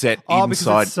play, like set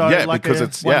inside. Because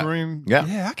it's one room.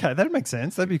 Yeah. Okay, that'd make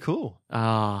sense. That'd be cool.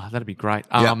 That'd be great.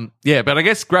 But I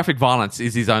guess graphic violence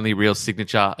is his only real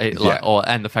signature,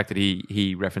 and the fact that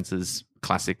he references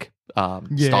classic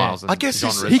styles and I guess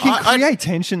genres. He can create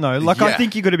tension though. Like I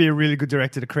think you got to be a really good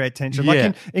director to create tension. Like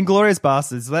in Inglourious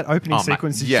Basterds, that opening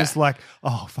sequence is just like,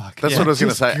 oh fuck. That's what I was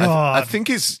going to say. I think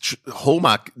his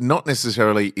hallmark not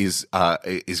necessarily is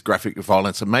graphic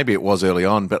violence, and maybe it was early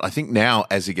on, but I think now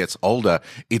as he gets older,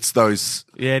 it's those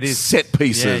set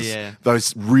pieces,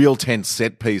 those real tense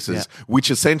set pieces,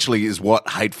 which essentially is what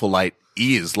Hateful Eight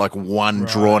is, like one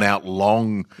drawn out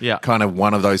long kind of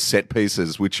one of those set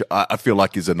pieces, which I feel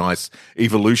like is a nice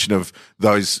evolution of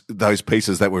those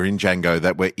pieces that were in Django,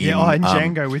 that were in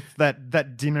Django with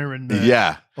that dinner and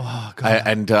oh god,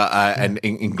 and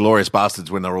Inglourious Basterds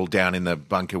when they're all down in the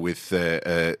bunker with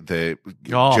the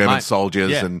German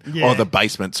soldiers and the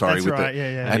basement. Sorry, that's with right.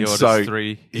 And so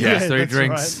three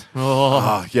drinks.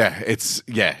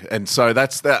 Right. And so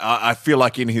that's that. I feel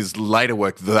like in his later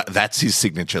work, that's his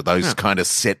signature. Those kind of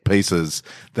set pieces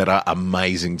that are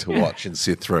amazing to watch and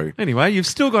sit through. Anyway, you've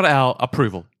still got our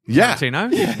approval.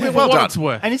 Tarantino. Well done. It's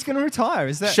worth. And he's going to retire.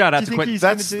 Is that? Shout out do you to think Quentin. he's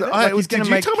going to do that? Like Did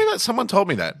you tell me that? Someone told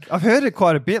me that. I've heard it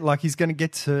quite a bit. Like he's going to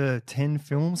get to 10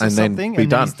 films or and something, then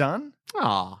and then he's done.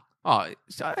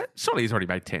 Surely he's already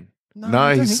made 10. No,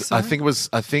 I don't think so. I think it was.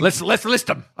 Let's list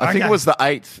them. I think it was the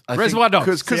 8th. Reservoir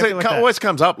Dogs. Because it always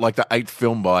comes up like the 8th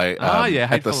film by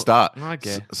at the start. I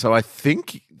guess. So I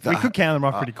think we could count them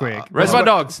off pretty quick. Reservoir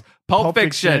Dogs, Pulp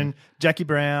Fiction, Jackie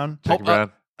Brown.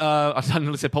 I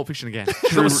suddenly said Pulp Fiction again.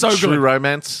 It was so good. True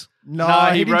Romance. No,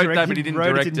 he wrote that, but he didn't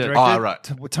direct it. Oh, right.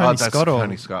 Tony Scott.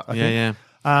 Tony Scott. Yeah.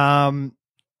 What are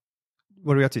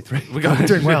we up to? 3. We're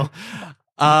doing well.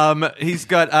 He's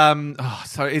got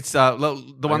so it's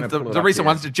the recent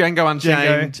ones: Django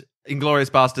Unchained, Inglourious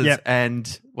Basterds,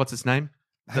 and what's his name?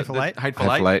 Hateful Eight.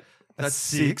 Hateful Eight. That's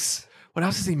 6. What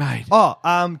else has he made?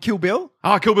 Kill Bill.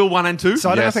 Kill Bill 1 and 2. So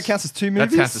I don't know if that counts as 2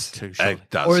 movies. That counts as 2, surely. It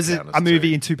does. Or is it a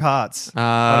movie in 2 parts?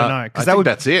 I don't know. Because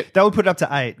that's it. That would put it up to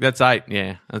 8. That's 8,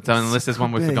 yeah. Unless there's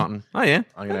one we've forgotten. Oh, yeah.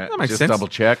 I'm going that to makes just sense. double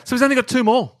check. So he's only got 2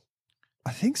 more.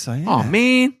 I think so, yeah. Oh,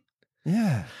 man.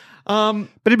 Yeah. But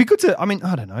it'd be good to, I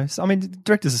don't know.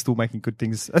 Directors are still making good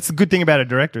things. That's the good thing about a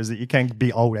director is that you can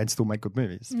be old and still make good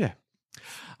movies. Yeah.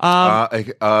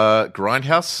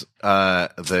 Grindhouse,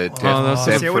 the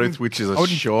Death Proof, which is a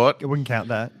short. I wouldn't count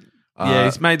that.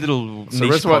 He's made little So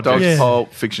Reservoir Dogs,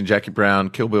 Pulp Fiction, Jackie Brown,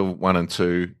 Kill Bill 1 and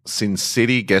 2, Sin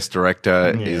City, guest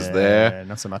director is there.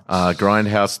 Not so much.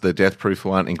 Grindhouse, the Death Proof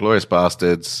one, Inglourious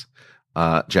Basterds,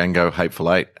 Django,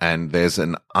 Hateful Eight, and there's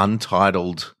an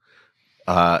untitled,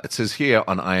 it says here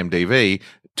on IMDb,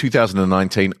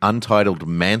 2019 untitled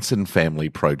Manson Family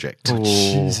Project. Oh,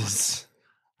 Jesus.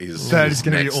 That is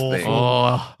going to be awful. Thing.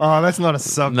 Oh, that's not a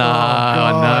sub.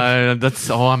 No. That's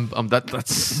I'm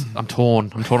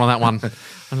torn. I'm torn on that one. I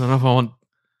don't know if I want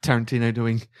Tarantino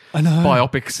doing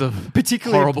biopics of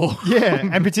particularly horrible. Yeah,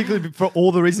 and particularly for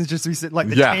all the reasons just we said, like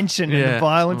the tension and the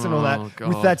violence and all that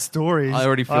with that story. I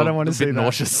already feel don't want to see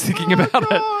nauseous that. thinking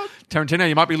about it. Tarantino,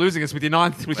 you might be losing us with your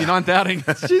ninth outing.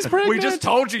 She's pregnant. We just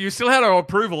told you still had our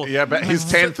approval. Yeah, but his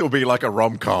 10th will be like a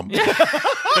rom-com.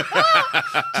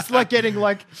 Just like getting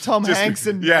like Tom Hanks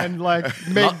and like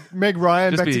Meg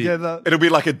Ryan back together. It'll be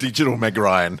like a digital Meg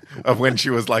Ryan of when she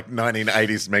was like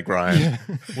 1980s Meg Ryan.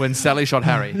 When Sally shot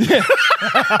Harry.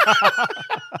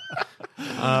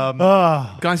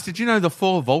 Guys, did you know the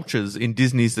 4 vultures in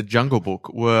Disney's The Jungle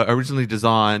Book were originally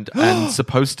designed and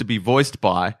supposed to be voiced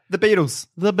by The Beatles.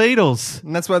 the Beatles?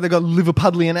 And that's why they got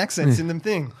Liverpudlian accents in them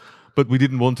thing. But we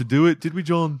didn't want to do it, did we,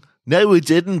 John? No, we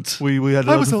didn't. We had.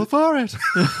 I was all for it.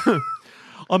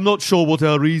 I'm not sure what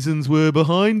our reasons were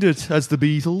behind it. As the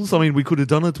Beatles, I mean, we could have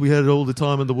done it. We had all the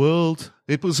time in the world.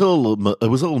 It was all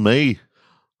me.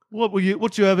 What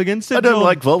do you have against it? I don't John?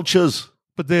 like vultures.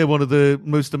 But they're one of the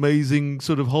most amazing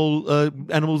sort of whole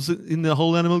animals in the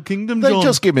whole animal kingdom, They John.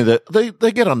 just give me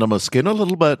they get under my skin a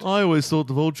little bit. I always thought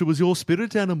the vulture was your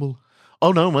spirit animal.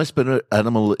 Oh no, my spirit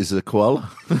animal is a koala.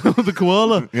 The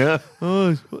koala. Yeah.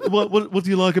 Oh, what do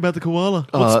you like about the koala?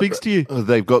 What speaks to you?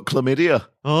 They've got chlamydia.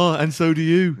 Oh, and so do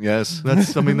you. Yes.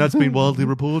 That's been widely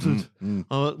reported. One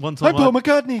time, I'm Paul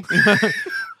McCartney.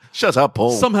 Shut up,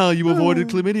 Paul. somehow you avoided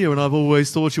chlamydia, and I've always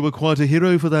thought you were quite a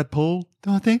hero for that, Paul.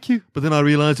 Oh, thank you. But then I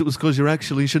realised it was because you're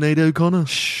actually Sinead O'Connor.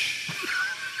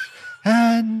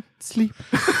 And sleep.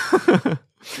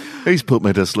 He's put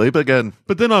me to sleep again.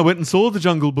 But then I went and saw The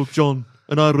Jungle Book, John,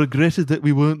 and I regretted that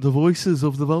we weren't the voices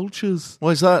of the vultures.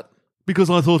 Why's that? Because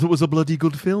I thought it was a bloody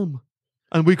good film.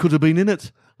 And we could have been in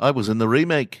it. I was in the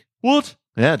remake. What?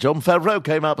 Yeah, John Favreau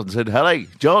came up and said, "Hey,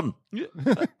 John,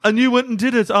 And you went and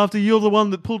did it after you're the one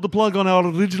that pulled the plug on our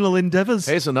original endeavours.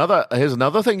 here's another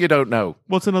thing you don't know.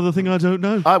 What's another thing I don't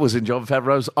know? I was in John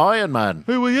Favreau's Iron Man.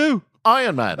 Who were you?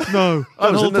 Iron Man. No. I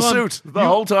that was whole in the time. suit the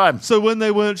whole time. So when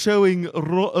they weren't showing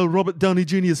Robert Downey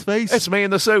Jr.'s face, It's me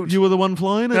in the suit. you were the one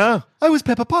flying it? Yeah. I was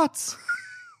Pepper Potts.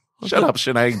 Shut up,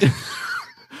 Sinead.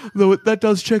 Though that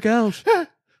does check out.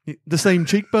 The same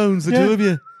cheekbones, the two of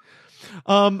you.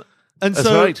 And That's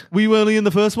so right. were you only in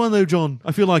the first one though, John?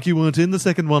 I feel like you weren't in the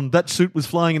second one. That suit was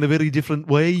flying in a very different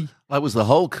way. I was the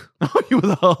Hulk. You were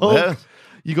the Hulk. Yeah.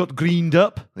 You got greened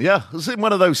up. Yeah, I was in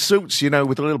one of those suits, with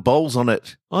the little bowls on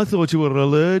it. I thought you were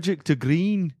allergic to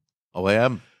green. Oh, I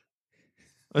am.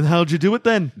 And how'd you do it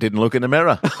then? Didn't look in the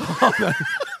mirror.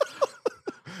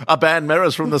 I banned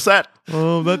mirrors from the set.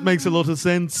 Oh, that makes a lot of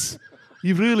sense.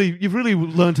 You've really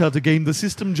learned how to game the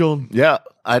system, John. Yeah,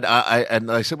 and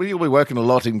I said, "Well, you'll be working a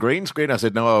lot in green screen." I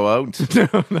said, "No, I won't." No,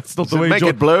 that's not the way. Make John,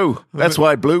 it blue. That's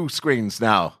why blue screens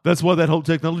now. That's why that whole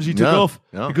technology took No, off.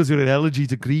 no. Because you're an allergy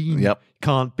to green. Yep.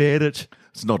 Can't bear it.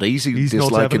 It's not easy He's not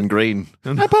disliking having- green.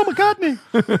 I'm Paul McCartney.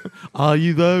 Are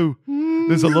you though?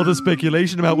 There's a lot of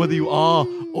speculation about whether you are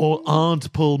or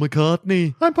aren't Paul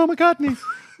McCartney. I'm Paul McCartney.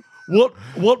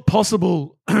 What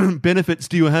possible benefits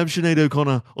do you have, Sinead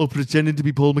O'Connor, of pretending to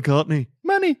be Paul McCartney?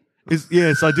 Money.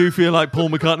 Yes, I do feel like Paul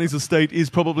McCartney's estate is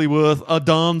probably worth a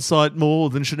darn sight more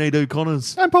than Sinead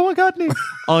O'Connor's. I'm Paul McCartney.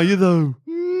 Are you though?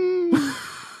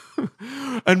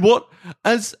 And what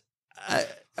as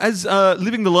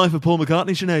living the life of Paul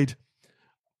McCartney, Sinead?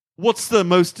 What's the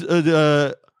most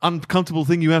uncomfortable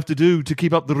thing you have to do to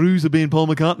keep up the ruse of being Paul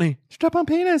McCartney? Strap on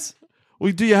penis.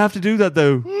 Well, do you have to do that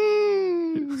though?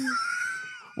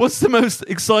 What's the most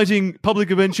exciting public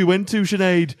event you went to,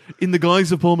 Sinead, in the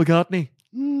guise of Paul McCartney?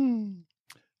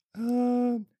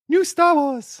 New Star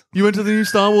Wars. You went to the new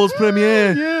Star Wars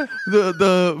premiere, Yeah.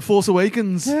 the Force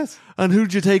Awakens. Yes. And who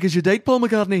did you take as your date, Paul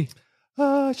McCartney?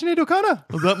 Sinead O'Connor.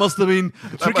 Well, that must have been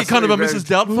tricky, must kind of a have been Mrs.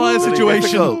 Doubtfire very situation.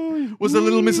 difficult. Was a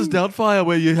little Mrs. Doubtfire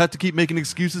where you had to keep making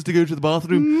excuses to go to the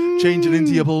bathroom, change it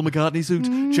into your Paul McCartney suit,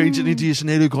 change it into your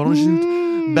Sinead O'Connor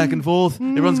suit, back and forth.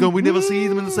 Everyone's going, we never see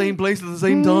them in the same place at the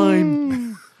same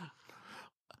time.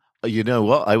 You know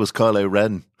what? I was Kylo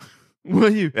Ren. Were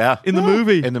you? Yeah. In the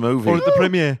movie? In the movie. Or at the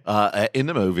premiere? In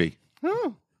the movie.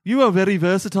 You are very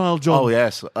versatile, John. Oh,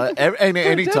 yes.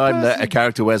 Any time that a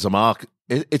character wears a mark,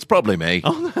 it's probably me.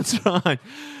 Oh, that's right.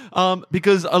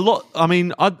 Because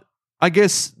I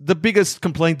guess the biggest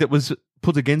complaint that was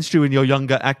put against you in your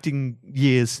younger acting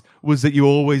years was that you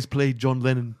always played John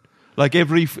Lennon. Like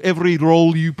every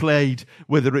role you played,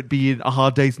 whether it be in A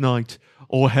Hard Day's Night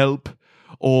or Help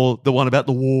or the one about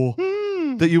the war,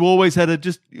 that you always had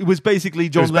it was basically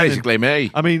John Lennon. It was basically me.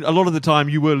 I mean, a lot of the time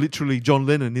you were literally John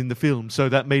Lennon in the film, so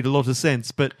that made a lot of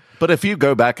sense. But if you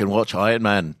go back and watch Iron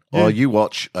Man Yeah. or you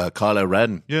watch Kylo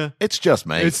Ren, Yeah. it's just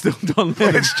me. it's still John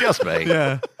Lennon. It's just me.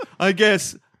 Yeah, I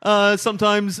guess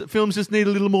sometimes films just need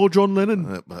a little more John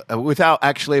Lennon. Without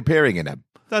actually appearing in them.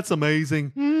 That's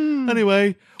amazing.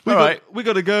 Anyway, All right. we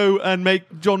got to go and make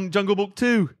Jungle Book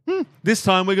 2. This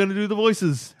time we're going to do the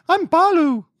voices. I'm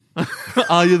Balu.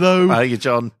 Are you though? Are you,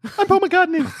 John? I'm Paul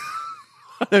McCartney.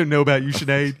 I don't know about you,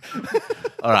 Sinead.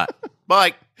 All right.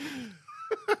 Bye.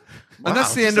 And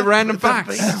that's the end of Random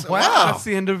Facts. Wow. That's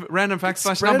the end of Random Facts /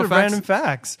 Number Spread of Facts. Random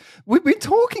Facts. We've been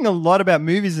talking a lot about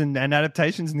movies and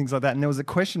adaptations and things like that. And there was a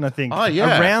question, I think,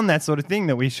 around that sort of thing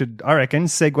that we should, I reckon,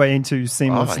 segue into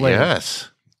seamlessly. Oh, yes.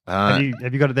 Have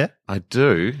you got it there? I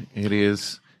do. It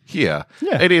is here.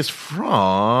 Yeah. It is from...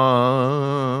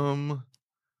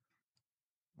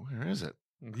 Where is it?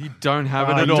 You don't have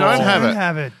it at you all. don't have it.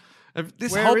 Have it.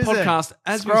 This Where whole is it? podcast,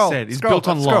 as we Scroll, said, is scroll, built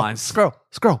on scroll, lies. Scroll.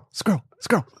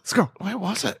 Where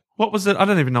was it? What was it? I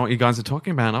don't even know what you guys are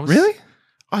talking about. Really?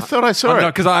 I thought I saw it.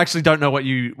 Because I actually don't know what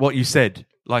you said.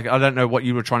 Like, I don't know what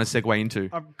you were trying to segue into.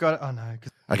 I've got it. Oh, no.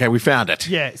 Okay, we found it.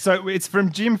 Yeah, so it's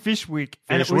from Jim Fishwick,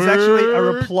 and it was actually a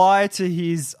reply to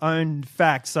his own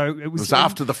fact. So it was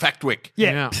after the Factwick.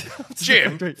 Yeah.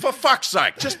 Jim, for fuck's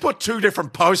sake, just put 2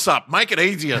 different posts up. Make it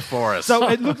easier for us. So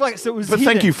it looked like it was. But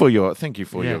hidden. thank you for your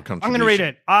contribution. I'm going to read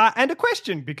it. And a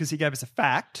question, because he gave us a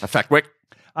fact. A Factwick.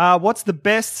 What's the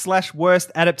best /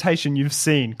 worst adaptation you've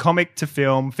seen? Comic to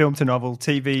film, film to novel,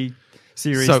 TV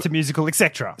series to musical,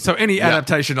 etc. So any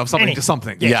adaptation of something to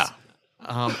something. Yeah.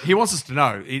 He wants us to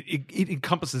know it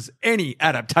encompasses any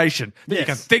adaptation that you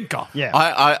can think of. Yeah.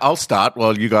 I'll start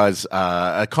while you guys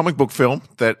a comic book film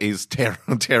that is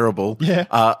terrible. Yeah.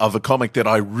 Of a comic that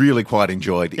I really quite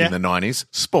enjoyed in the 90s,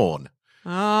 Spawn.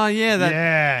 Oh,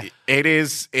 yeah. It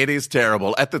is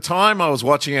terrible. At the time I was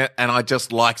watching it and I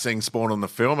just liked seeing Spawn on the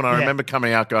film, and I remember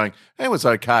coming out going, it was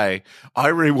okay. I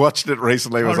rewatched it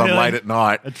recently. It was on late at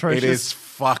night. Atrocious. It is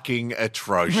fucking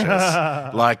atrocious.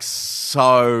 Like,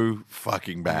 so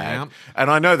fucking bad. Yeah.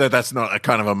 And I know that that's not a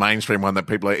kind of a mainstream one that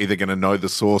people are either going to know the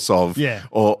source of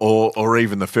or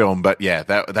even the film, but yeah,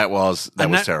 that was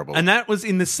terrible. And that was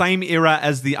in the same era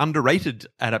as the underrated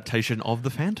adaptation of The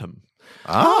Phantom.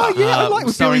 Oh, yeah, I like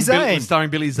with Billy Zane. Starring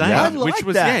Billy Zane. Yeah, I like which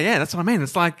was, that. Yeah, that's what I mean.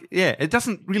 It's like, it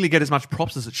doesn't really get as much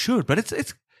props as it should, but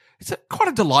it's quite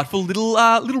a delightful little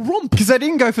romp. Because they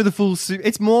didn't go for the full suit.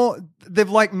 It's more, they've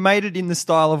like made it in the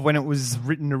style of when it was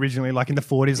written originally, like in the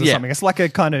 40s or something. It's like a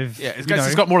kind of. Yeah,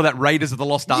 it's got more of that Raiders of the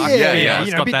Lost Ark. Yeah.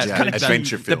 It's got that kind of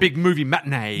adventure film. The big movie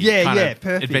matinee.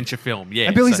 Perfect. Adventure film. Yeah.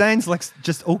 And Billy Zane's like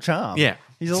just all charm. Yeah.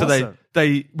 He's so awesome.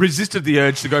 they resisted the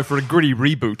urge to go for a gritty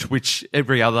reboot, which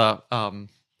every other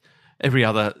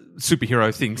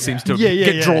superhero thing seems to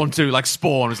get drawn to, like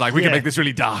Spawn. It's like, we can make this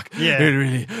really dark. Yeah.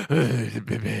 Really.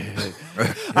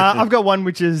 I've got one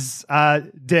which is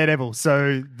Daredevil.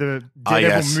 So the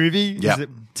Daredevil movie is a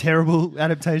terrible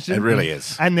adaptation. It really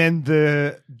is. And then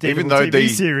the Daredevil TV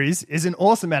series is an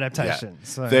awesome adaptation. Yeah.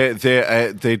 So.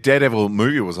 The Daredevil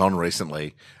movie was on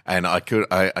recently, and I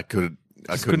couldn't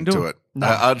do it. No.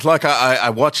 I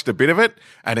watched a bit of it,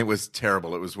 and it was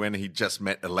terrible. It was when he just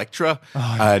met Elektra,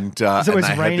 and So it was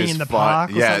and they raining had this in the fight.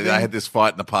 park or Yeah, something? they had this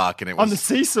fight in the park, and it was on the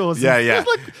seesaws. Yeah. It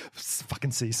was like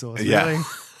fucking seesaws. Yeah.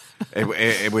 Really.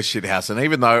 It was shithouse, and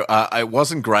even though it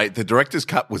wasn't great, the director's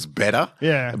cut was better.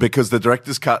 Yeah. Because the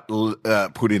director's cut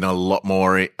put in a lot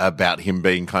more about him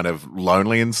being kind of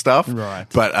lonely and stuff. Right.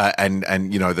 But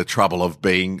and you know, the trouble of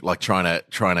being like trying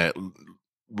to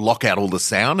lock out all the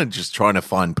sound and just trying to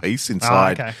find peace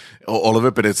inside all of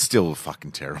it, but it's still a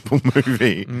fucking terrible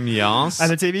movie. Yes.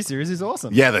 And the TV series is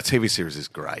awesome. Yeah, the TV series is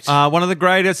great. One of the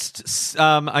greatest,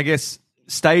 I guess,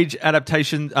 stage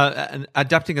adaptation,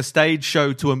 adapting a stage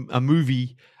show to a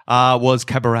movie was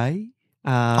Cabaret.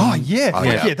 That's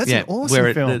an awesome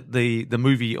where film. The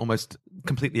movie almost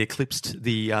completely eclipsed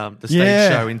the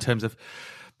stage show in terms of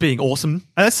being awesome.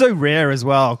 And that's so rare as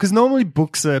well, because normally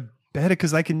books are better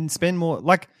because they can spend more,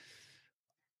 like,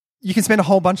 you can spend a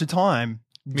whole bunch of time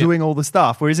doing all the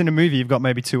stuff, whereas in a movie you've got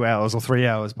maybe 2 hours or 3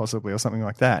 hours possibly or something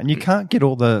like that, and you can't get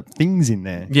all the things in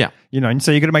there. And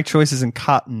so you got to make choices and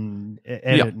cut and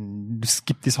edit and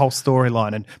skip this whole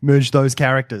storyline and merge those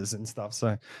characters and stuff.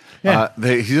 So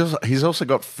he's also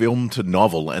got film to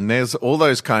novel, and there's all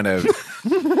those kind of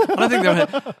I think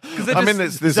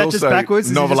there's also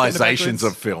novelizations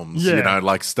of films, you know,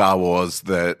 like Star Wars,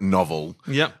 the novel,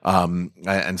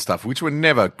 and stuff, which were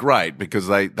never great because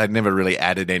they never really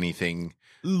added anything.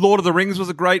 Lord of the Rings was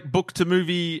a great book to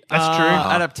movie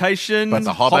adaptation. But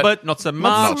The Hobbit, not so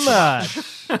much.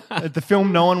 The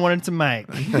film no one wanted to make.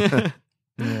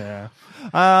 Yeah.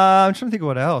 I'm trying to think of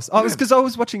what else. Oh, it was because I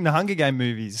was watching the Hunger Game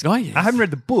movies. Oh, yes. I haven't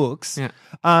read the books. Yeah.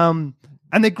 And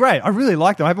they're great. I really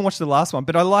like them. I haven't watched the last one,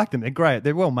 but I like them. They're great.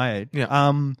 They're well made.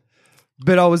 Yeah.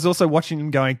 But I was also watching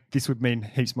them going, this would mean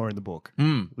heaps more in the book.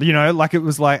 You know, like it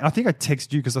was like, I think I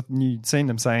texted you because I knew you'd seen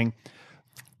them saying,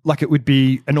 like it would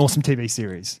be an awesome TV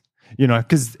series.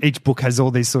 because each book has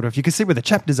all these sort of, you can see where the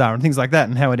chapters are and things like that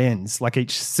and how it ends. Like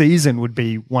each season would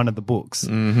be one of the books,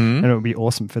 and it would be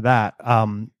awesome for that.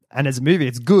 And as a movie,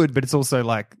 it's good, but it's also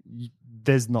like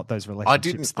there's not those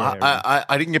relationships there.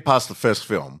 I didn't get past the first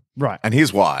film, right? And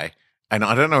here's why. And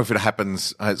I don't know if it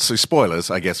happens. So spoilers,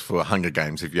 I guess, for Hunger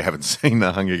Games if you haven't seen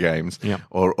the Hunger Games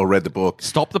or read the book.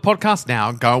 Stop the podcast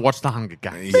now. Go watch the Hunger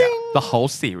Games. Yeah. The whole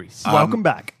series. Welcome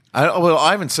back.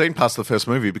 I haven't seen past the first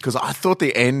movie because I thought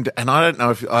the end, and I don't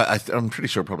know if I'm pretty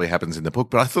sure it probably happens in the book,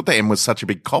 but I thought the end was such a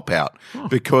big cop out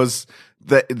because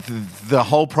the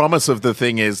whole promise of the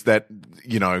thing is that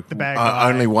the bad guy.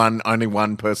 only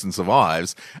one person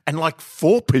survives, and like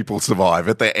 4 people survive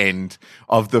at the end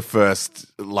of the first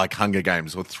like Hunger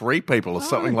Games, or 3 people or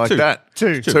something like that.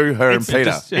 Two, her and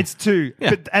Peter. It's 2.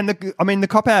 Yeah. But, the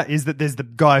cop out is that there's the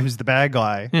guy who's the bad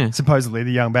guy, supposedly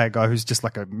the young bad guy who's just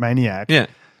like a maniac. Yeah.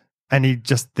 And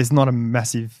there's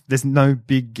no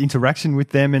big interaction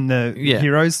with them and the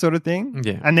heroes sort of thing.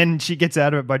 Yeah. And then she gets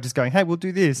out of it by just going, hey, we'll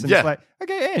do this. And it's like,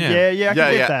 okay, I can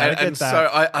get that. And so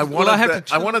I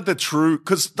wanted the true,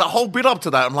 because the whole bit up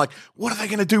to that, I'm like, what are they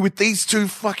going to do with these 2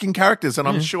 fucking characters? And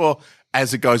I'm sure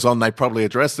as it goes on, they probably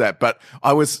address that. But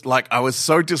I was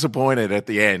so disappointed at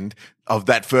the end of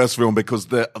that first film because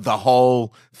the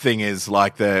whole thing is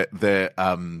like the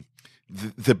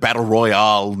battle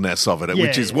royale-ness of it,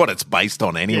 which is what it's based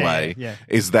on anyway,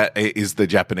 is the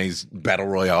Japanese battle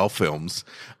royale films.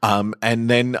 And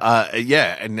then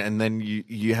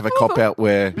you have a cop-out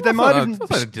where... But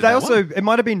it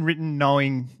might have been written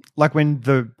knowing, like when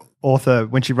the author,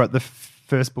 when she wrote the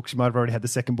first book, she might have already had the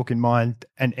second book in mind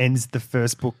and ends the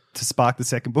first book to spark the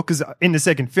second book. Because in the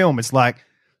second film, it's like,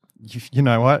 you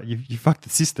know what? You fucked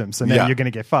the system, so now you're going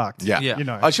to get fucked. Yeah.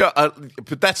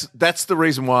 But that's the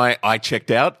reason why I checked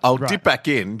out. I'll dip back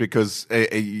in because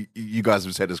you guys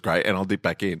have said it's great, and I'll dip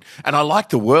back in. And I like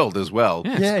the world as well.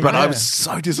 But I was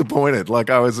so disappointed. Like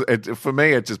for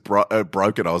me, it just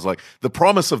broke it. I was like, the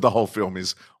promise of the whole film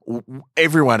is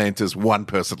everyone enters, one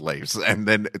person leaves, and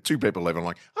then 2 people leave. I'm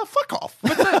like, oh, fuck off.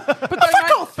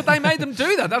 But they made them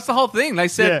do that. That's the whole thing. They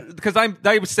said, because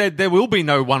they said there will be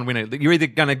no one winner. You're either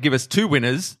going to give us 2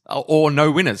 winners or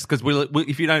no winners, because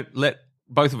if you don't let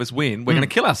both of us win, we're going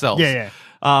to kill ourselves.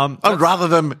 I'd rather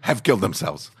them have killed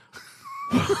themselves.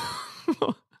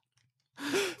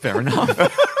 Fair enough.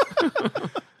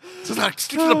 So like,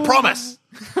 stick to the promise.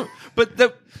 But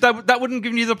that wouldn't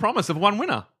give you the promise of 1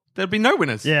 winner. There'd be no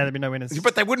winners. Yeah, there'd be no winners.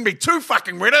 But there wouldn't be 2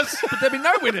 fucking winners. But there'd be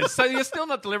no winners. So you're still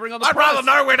not delivering on the I'd promise.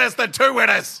 rather no winners than 2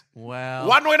 winners. Wow.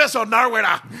 1 winners or no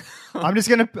winner. I'm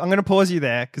gonna pause you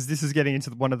there because this is getting into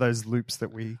one of those loops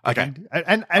that we okay.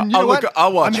 And you know what?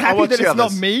 I'll watch. I'm happy that it's others.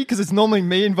 not me, because it's normally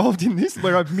me involved in this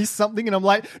where I've missed something and I'm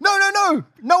like, no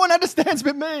one understands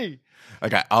but me.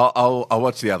 Okay, I'll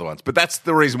watch the other ones, but that's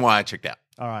the reason why I checked out.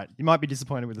 All right, you might be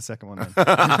disappointed with the second one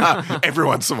then.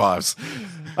 Everyone survives.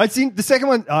 I think the second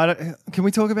one. Can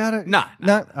we talk about it? No.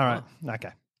 All right.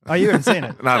 Okay. Oh, you haven't seen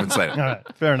it? No, I haven't seen it. All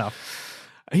right. Fair enough.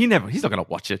 He's not going to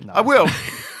watch it. No. I will.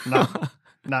 No.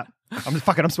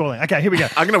 I'm spoiling. Okay, here we go.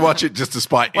 I'm going to watch it just to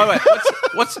spite you. Wait.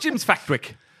 What's Jim's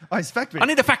Factwick? Oh, it's Factwick. I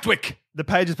need a Factwick. The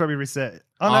page is probably reset.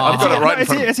 Oh, no, I've got it right in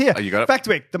front of me. It's here. Oh, you got it?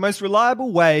 Factwick. The most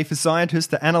reliable way for scientists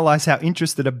to analyze how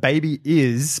interested a baby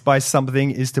is by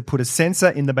something is to put a sensor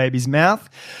in the baby's mouth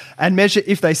and measure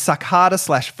if they suck harder /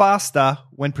 faster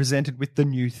when presented with the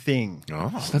new thing.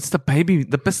 Oh, so that's the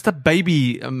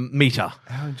baby meter.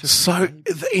 So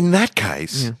in that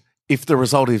case, if the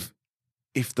result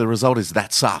is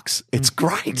that sucks, it's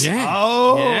great. Yeah.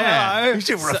 Oh, yeah. You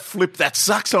should flip that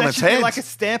sucks on its head. That should be like a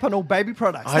stamp on all baby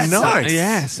products. I know. Sucks.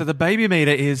 Yeah. So the baby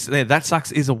meter is there. That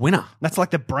sucks is a winner. That's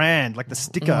like the brand, like the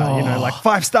sticker, like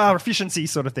 5-star efficiency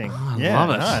sort of thing. Love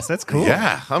it. Nice. That's cool.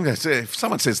 Yeah. I'm going to say, if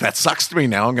someone says that sucks to me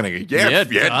now, I'm going to go, yeah,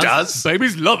 it does.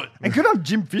 Babies love it. And good on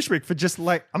Jim Fishwick for just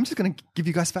like, I'm just going to give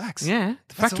you guys facts. Yeah.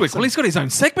 That's Factwick. awesome. Well, he's got his own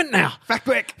segment now.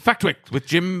 Factwick with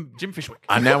Jim Fishwick.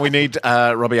 And now we need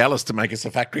Robbie Ellis to make us a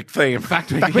Factwick theme.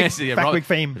 Factwick, yes, Factwick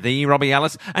theme. The Robbie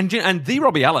Ellis and the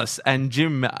Robbie Ellis and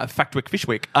Jim Factwick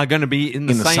Fishwick are going to be in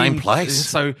the same place.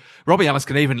 So Robbie Ellis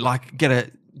can even like get a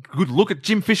good look at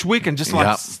Jim Fishwick and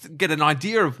just get an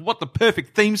idea of what the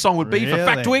perfect theme song would be for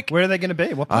Factwick. Where are they going to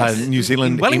be? What place? New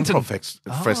Zealand Improv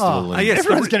Festival. Yes,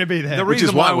 everyone's going to be there. The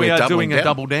reason why we are doing a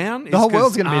double down is the whole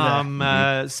world's going to be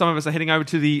there. Some of us are heading over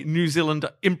to the New Zealand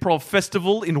Improv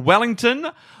Festival in Wellington.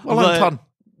 Wellington.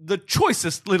 The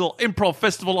choicest little improv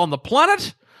festival on the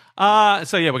planet.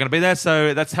 So yeah, we're going to be there.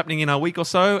 So that's happening in a week or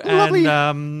so, Lovely.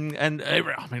 and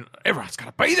everyone's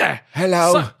going to be there.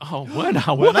 Hello.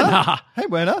 Werner. Hey,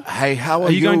 Werner. Hey, how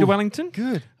Are you going to Wellington?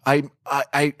 Good.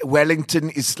 Wellington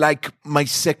is like my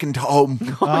second home.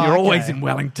 Oh, you're always okay. in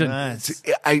Wellington. Nice.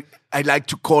 I like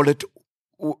to call it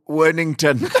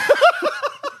Wernington.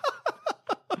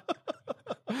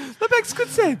 That makes good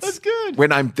sense. That's good.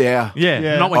 When I'm there.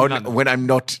 Yeah, not when you're not. When I'm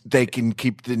not, they can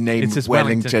keep the name It's just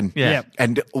Wellington. Wellington. Yeah. Yep.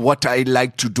 And what I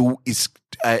like to do is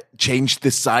change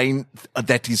the sign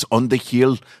that is on the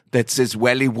hill that says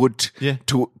Wellywood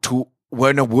to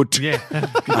Wernerwood.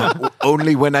 Yeah.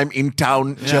 Only when I'm in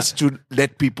town, just to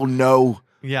let people know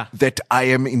that I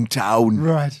am in town.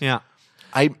 Right. Yeah.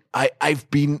 I've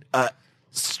been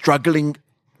struggling,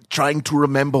 trying to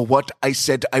remember what I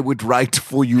said I would write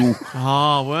for you.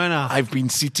 Oh, Werner. I've been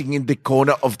sitting in the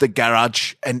corner of the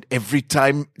garage, and every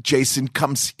time Jason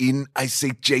comes in, I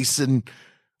say, Jason,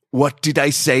 what did I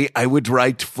say I would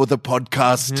write for the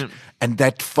podcast? And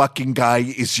that fucking guy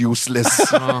is useless.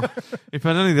 If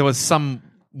only there was some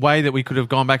way that we could have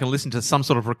gone back and listened to some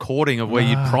sort of recording of where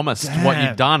you'd promised what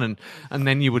you'd done, and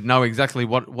then you would know exactly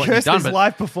what you'd done. Kirsty's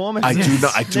live performance. I do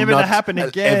not Never to happen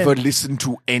again. ever listen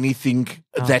to anything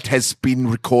that has been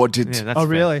recorded. Yeah, that's Oh, fair.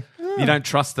 really? You don't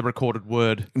trust the recorded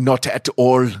word. Not at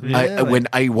all. Really? When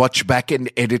I watch back and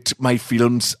edit my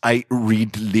films, I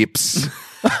read lips.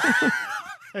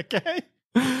 Okay.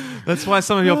 That's why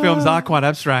some of your films are quite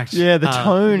abstract. Yeah, the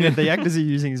tone that the actors are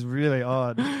using is really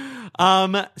odd.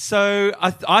 So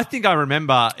I think I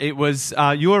remember it was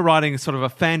you were writing sort of a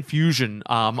fan fusion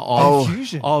of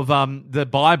the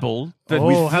Bible,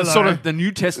 with sort of the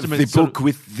New Testament, The book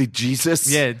with the Jesus.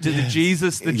 the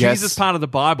Jesus part of the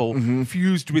Bible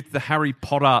fused with the Harry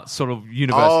Potter sort of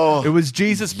universe. Oh, it was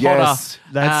Jesus yes.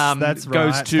 Potter. That's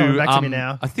goes right. to Coming back to me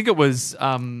now. I think it was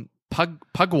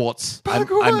Pugwarts. I'm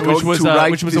going Which to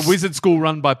write was a wizard school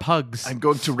run by pugs. I'm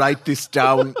going to write this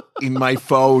down in my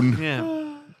phone. Yeah.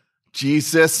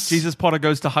 Jesus Potter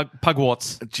goes to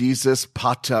Pugwarts. Jesus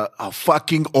Potter. Oh,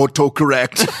 fucking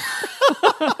autocorrect.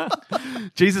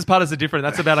 Jesus Potter's different.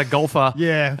 That's about a golfer.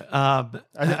 Yeah.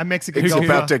 A Mexican It's golfer.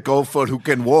 about a golfer who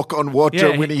can walk on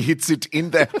water when he hits it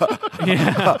in there.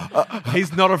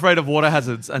 He's not afraid of water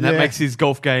hazards, and that Yeah. makes his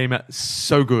golf game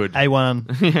so good.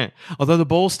 A1. Yeah. Although the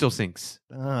ball still sinks.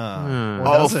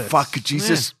 Oh, fuck.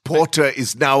 Jesus Porter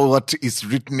is now what is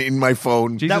written in my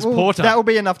phone. Jesus Porter. That will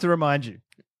be enough to remind you.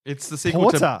 It's the sequel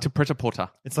Porter. to Preta Porter.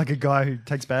 It's like a guy who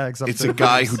takes bags. Up It's to a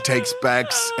guy who takes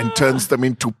bags and turns them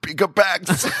into bigger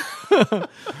bags.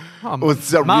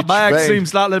 With a My rich bag vein. seems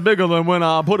slightly bigger than when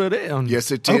I put it in. Yes,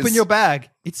 it is. Open your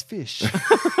bag. It's fish.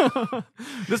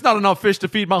 There's not enough fish to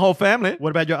feed my whole family.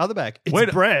 What about your other bag? It's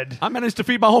Wait, bread. I managed to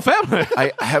feed my whole family.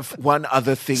 I have one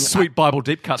other thing Sweet Bible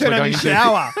deep cuts Turn we're on going your into.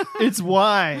 shower. It's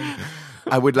wine.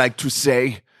 I would like to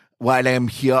say while I am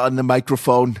here on the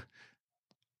microphone.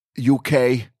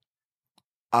 UK,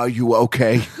 are you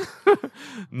okay?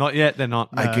 Not yet, they're not.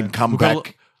 I can come We've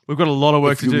back got a lot of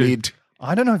work if to you do. need.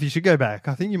 I don't know if you should go back.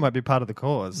 I think you might be part of the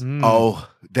cause. Oh,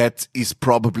 that is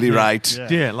probably right. Yeah.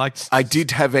 Yeah, like I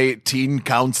did have a teen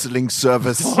counseling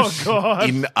service God.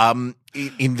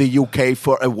 in the UK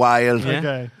for a while. Yeah.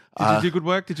 Okay. Did you do good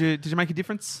work? Did you make a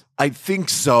difference? I think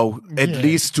so, at Yeah.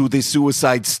 least to the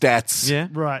suicide stats. Yeah,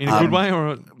 Right. In a good way,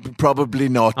 or Probably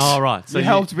not. oh, right. So You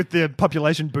helped with the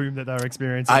population boom that they were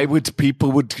experiencing.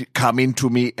 People would come into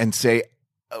me and say,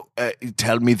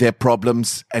 tell me their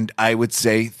problems, and I would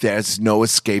say, there's no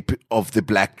escape of the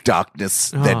black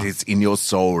darkness that is in your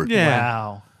soul. Yeah.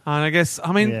 Wow. And I guess,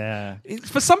 I mean, Yeah.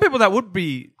 for some people that would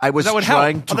be. I was that would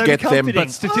trying help. to they'd get be them, comforting.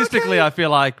 But statistically, I feel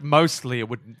like mostly it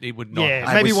would not. Yeah.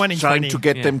 I Maybe was 1 in trying 20. to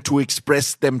get Yeah. them to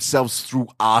express themselves through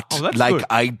art Oh, that's like good.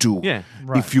 I do. Yeah.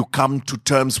 Right. If you come to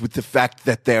terms with the fact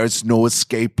that there is no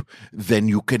escape, then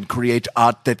you can create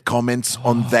art that comments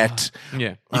on that.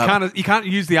 Yeah, you can't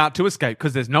use the art to escape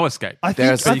because there's no escape. I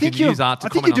There's- think, So I you think can you're, use art to I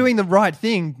think comment you're on- doing the right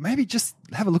thing. Maybe just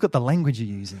have a look at the language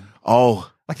you're using. Oh,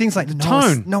 Like things like no,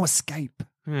 tone. no escape.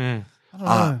 Yeah.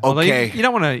 Although Although okay. you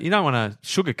don't want to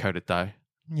sugarcoat it though.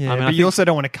 Yeah, I mean, I but you think- also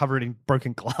don't want to cover it in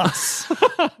broken glass.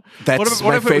 That's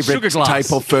What my if it was sugar favorite glass?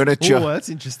 type of furniture. Oh, that's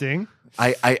interesting.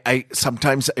 I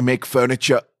sometimes I make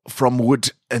furniture from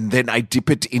wood and then I dip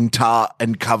it in tar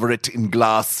and cover it in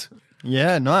glass.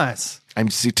 Yeah, nice. I'm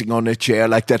sitting on a chair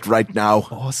like that right now.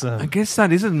 I Awesome. guess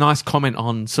that is a nice comment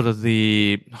on sort of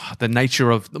the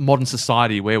nature of the modern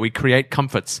society where we create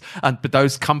comforts, but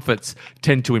those comforts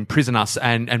tend to imprison us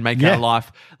and make Yeah. our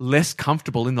life less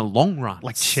comfortable in the long run.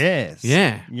 Like chairs.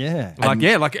 Yeah. Yeah.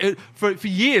 For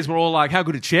years we're all like, how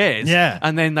good are chairs? Yeah.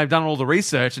 And then they've done all the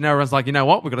research and everyone's like, you know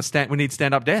what, we need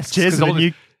stand-up desks. Chairs 'Cause are all the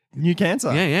new new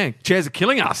cancer. Yeah. Chairs are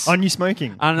killing us. Oh, new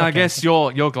smoking. And I Okay. guess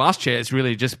your glass chairs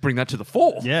really just bring that to the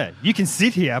fore. Yeah, you can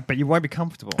sit here, but you won't be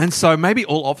comfortable. And so maybe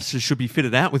all offices should be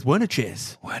fitted out with Werner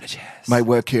chairs. Werner chairs. My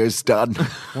work here is done.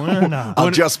 Werner.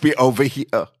 I'll just be over here.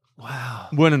 Wow.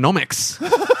 Wernernomics.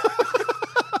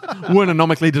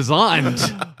 Wernernomically designed.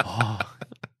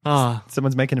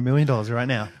 Someone's making $1 million right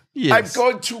now. Yes. I'm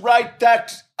going to write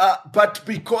that, but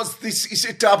because this is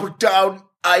a double down,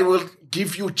 I will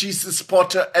give you Jesus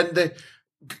Potter and the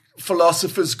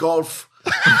Philosopher's Golf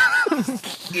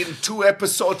in 2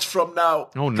 episodes from now.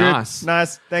 Oh, Good. nice.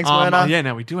 Nice. Thanks, Werner. Yeah,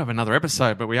 now we do have another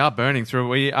episode, but we are burning through.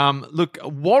 We look,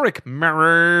 Warwick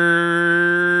Murray.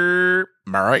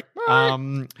 Murray.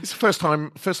 Um, It's the first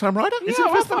time writer? Is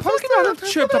it first time I feel like poster?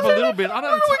 I've chirped up a little bit. I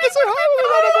don't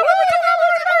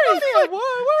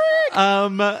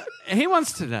he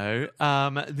wants to know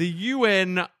the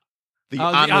UN. The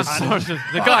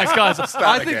The guys.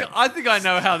 Start again. I think I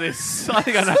know how this. I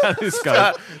think I know how this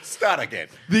goes. Start again.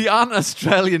 The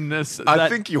un-Australianness. I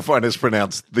think you'll find it's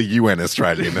pronounced the UN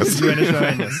Australianness.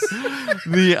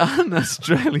 The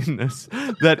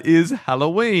un-Australianness that is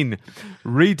Halloween,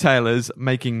 retailers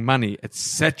making money,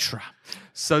 etc.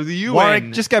 So the UN.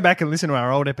 Warwick, just go back and listen to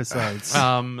our old episodes.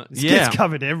 This gets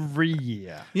covered every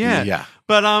year. Yeah.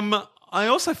 But I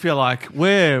also feel like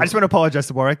I just want to apologize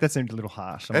to Warwick. That seemed a little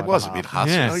harsh. on It my was a behalf. bit harsh.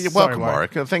 Yes. Oh, you're Sorry, welcome,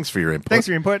 Warwick. Thanks for your input. Thanks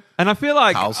for your input. And I feel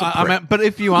like, Carl's a I prick. mean, but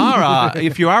if you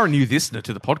are a new listener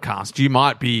to the podcast, you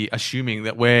might be assuming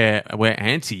that we're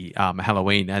anti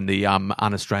Halloween and the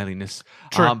un-Australianness.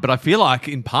 True. But I feel like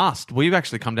in past we've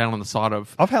actually come down on the side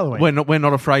of Halloween. We're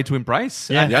not afraid to embrace,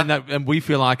 Yeah. and we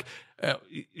feel like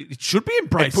it should be It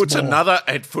embraced. puts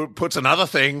more. puts another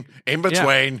thing in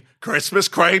between Christmas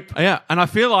creep. Yeah, and I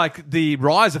feel like the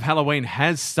rise of Halloween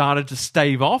has started to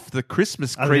stave off the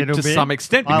Christmas A creep little to bit. some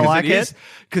extent I because like it is it.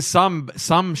 because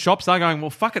some shops are going,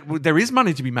 well, fuck it, there is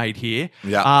money to be made here.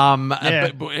 Yeah.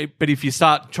 Yeah. But if you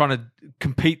start trying to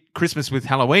compete Christmas with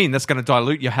Halloween, that's going to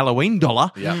dilute your Halloween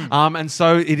dollar. Yeah. And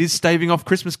so it is staving off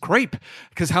Christmas creep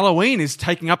because Halloween is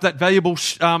taking up that valuable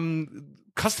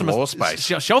customer Floor space.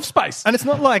 shelf space. And it's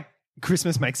not like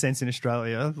Christmas makes sense in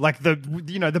Australia, like the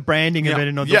branding of Yeah. it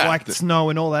and all the Yeah. white snow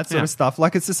and all that sort Yeah. of stuff.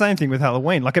 Like it's the same thing with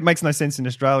Halloween. Like it makes no sense in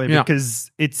Australia Yeah.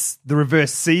 because it's the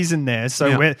reverse season there. So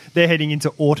Yeah. they're heading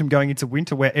into autumn, going into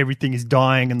winter, where everything is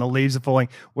dying and the leaves are falling.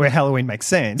 Where Halloween makes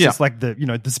sense. Yeah. It's like the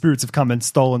spirits have come and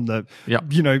stolen the Yeah.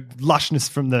 lushness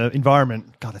from the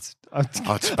environment. God, it's Oh, it's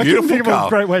I couldn't beautiful, think of a Carl.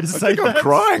 great way to I say think I'm that.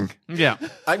 crying. Yeah.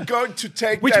 I'm going to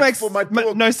take Which that makes for my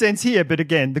book. no sense here, but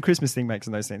again, the Christmas thing makes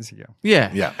no sense here. Yeah.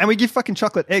 Yeah. And we give fucking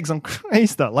chocolate eggs on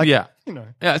Easter. Like, Yeah. you know.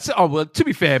 Yeah, well, to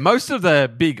be fair, most of the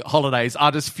big holidays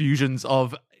are just fusions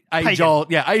of age all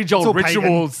old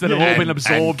rituals that have all been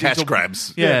absorbed and cash into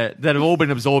grabs. Yeah, that have all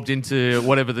been absorbed into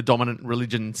whatever the dominant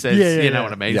religion says. Yeah, yeah, you know yeah.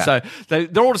 what I mean? Yeah. So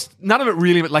they're all just none of it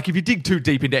really. Like if you dig too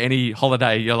deep into any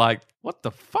holiday, you're like, what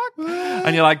the fuck?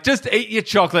 And you're like, just eat your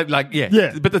chocolate. Like,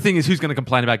 Yeah. But the thing is, who's going to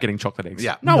complain about getting chocolate eggs?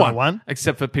 Yeah. no No one, one.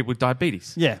 except for people with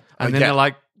diabetes. Yeah. and then yeah. they're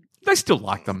like, they still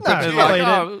like them. But they're yeah, like, they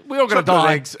oh, we're all going to Chocolate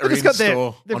die. eggs are They've in got their,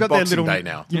 store they've on got their Boxing little Day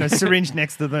now. syringe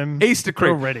next to them. Easter creep.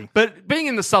 They're all ready. But being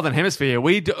in the southern hemisphere,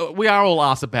 we are all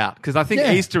asked about because I think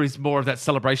Yeah. Easter is more of that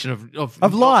celebration of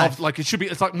life. like it should be.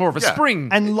 It's like more of a Yeah. spring.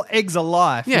 And eggs are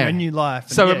life. Yeah. A new life.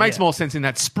 so And it makes more sense in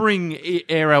that spring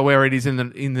era where it is in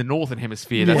the northern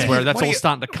hemisphere. That's Yeah. where that's What do all you-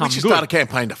 starting to come We should good. start a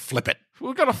campaign to flip it.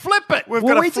 We've got to flip it. We've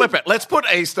Well, got we to flip did- it. Let's put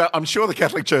Easter. I'm sure the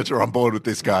Catholic Church are on board with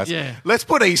this, guys. Yeah. Let's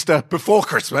put Easter before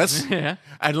Christmas. Yeah.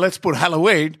 And let's put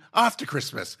Halloween after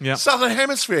Christmas. Yeah. Southern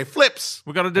Hemisphere flips.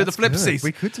 We've got to do the flipsies.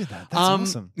 We could do that. That's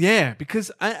awesome. Yeah,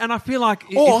 because and I feel like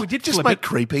Or if we did just flip make it,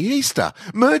 creepy Easter.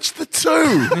 Merge the two.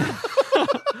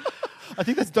 I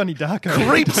think that's Donnie Darko.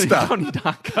 Creepster. Donnie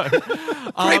Darko.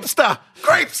 Creepster.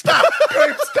 Creepster.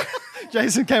 Creepster.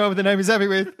 Jason came up with the name he's happy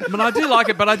with. I mean, I do like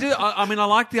it, but I mean, I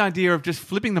like the idea of just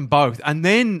flipping them both, and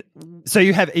then So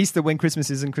you have Easter when Christmas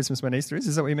is and Christmas when Easter is?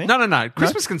 Is that what you mean? no,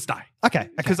 Christmas can stay. Okay.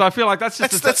 Because I feel like that's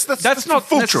just That's not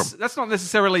fulcrum. that's not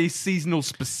necessarily seasonal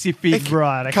specific.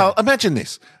 Right. Okay. Carl, imagine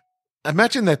this.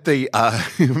 Imagine that the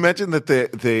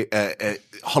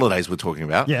holidays we're talking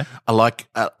about Yeah. are like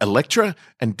Electra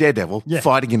and Daredevil Yeah.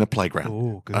 fighting in a playground.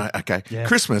 Ooh, good. Okay. Yeah.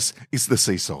 Christmas is the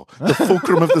seesaw, the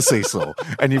fulcrum of the seesaw,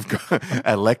 and you've got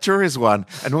Electra is one,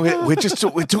 and we're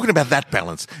talking about that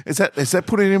balance. Is that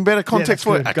putting it in better Yeah, context that's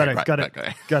for good. it? Got Okay, it. right, Got it.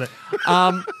 okay. Got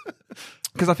it.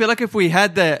 Because I feel like if we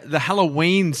had the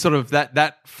Halloween sort of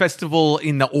that festival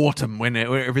in the autumn when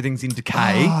where everything's in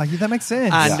decay. Oh, yeah, that makes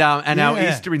sense. And our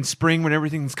Yeah. Easter in spring when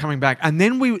everything's coming back, and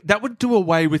then that would do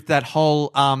away with that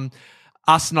whole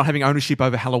us not having ownership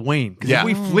over Halloween. Because if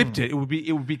we flipped it, it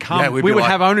would become we would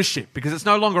have ownership because it's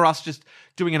no longer us just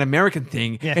doing an American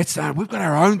thing. Yeah. It's we've got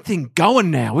our own thing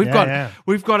going now. We've got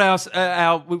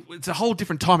our it's a whole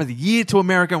different time of the year to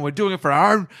America, and we're doing it for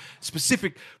our own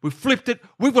specific. We've flipped it.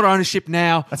 We've got ownership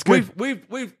now. That's good.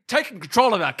 We've taken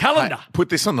control of our calendar. Hey, put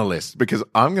this on the list because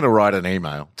I'm going to write an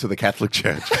email to the Catholic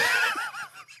Church.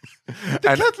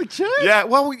 Catholic Church? Yeah,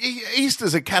 well,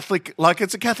 Easter's a Catholic,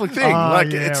 it's a Catholic thing.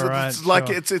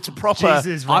 It's a proper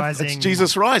Jesus rising. It's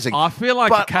Jesus rising. I feel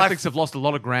like the Catholics have lost a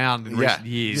lot of ground in recent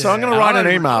years. So I'm going to write an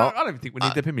email. I don't think we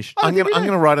need their permission. I'm going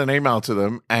to write an email to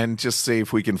them and just see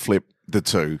if we can flip the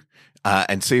two.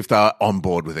 And see if they're on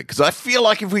board with it. Because I feel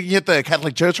like if we can get the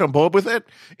Catholic Church on board with it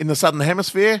in the Southern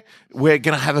Hemisphere, we're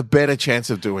going to have a better chance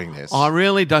of doing this. I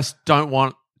really just don't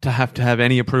want to have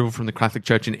any approval from the Catholic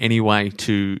Church in any way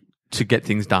to get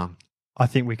things done. I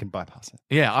think we can bypass it.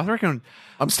 Yeah, I reckon.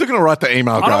 I'm still going to write the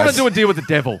email, guys. I don't want to do a deal with the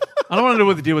devil. I don't want to do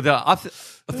a deal with the. I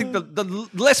think the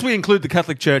less we include the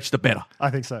Catholic Church, the better. I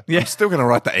think so. Yeah. I'm still going to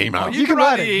write the email. You can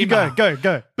write it. You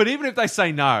go. But even if they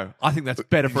say no, I think that's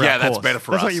better for our cause. Yeah, that's better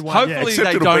for us. That's what you want. Hopefully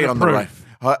they don't approve.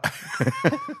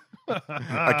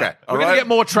 Okay, we're going to get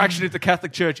more traction if the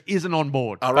Catholic Church isn't on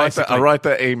board. I'll write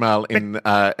the email in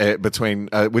between.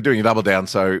 We're doing a double down,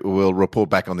 so we'll report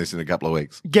back on this in a couple of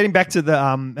weeks. Getting back to the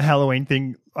Halloween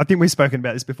thing, I think we've spoken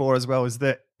about this before as well. Is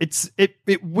that it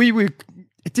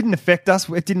didn't affect us.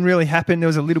 It didn't really happen. There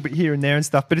was a little bit here and there and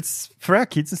stuff, but it's for our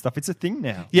kids and stuff. It's a thing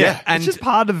now. Yeah, and it's just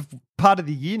part of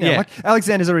the year now. Yeah. Like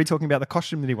Alexander's already talking about the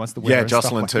costume that he wants to wear. Yeah, and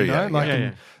Jocelyn stuff, too.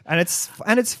 Yeah. And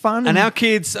it's fun. And our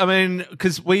kids, I mean,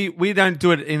 because we don't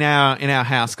do it in our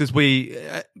house because we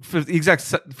for the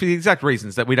exact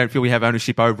reasons that we don't feel we have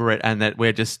ownership over it and that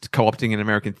we're just co-opting an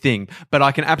American thing. But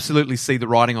I can absolutely see the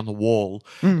writing on the wall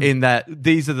in that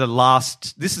this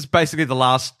is basically the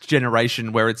last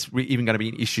generation where it's even going to be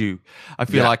an issue. I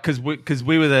feel like because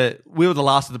we were the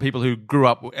last of the people who grew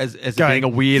up as being a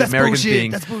weird American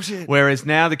thing. That's bullshit. Whereas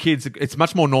now the kids, it's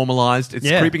much more normalized. It's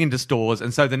creeping into stores,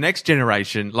 and so the next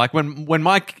generation, like when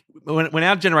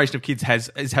our generation of kids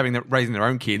raising their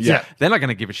own kids, they're not going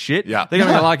to give a shit. Yeah. They're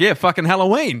going to be like, fucking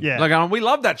Halloween. Yeah. Like we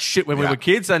loved that shit when we were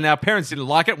kids, and our parents didn't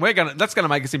like it. That's going to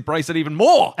make us embrace it even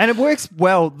more. And it works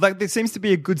well. Like there seems to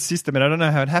be a good system, and I don't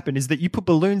know how it happened. Is that you put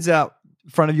balloons out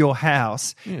front of your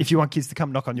house if you want kids to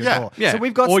come knock on your door. Yeah. So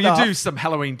we've got you do some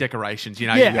Halloween decorations,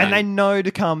 and they know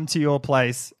to come to your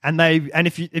place, and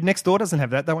if next door doesn't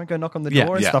have that, they won't go knock on the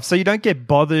door and stuff. So you don't get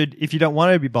bothered if you don't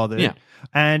want to be bothered. Yeah.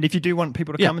 And if you do want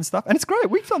people to come and stuff, and it's great.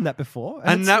 We've done that before,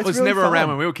 and that was really never around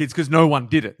when we were kids because no one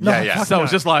did it. No, So it was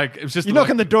just like you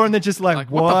knock on the door and they're just like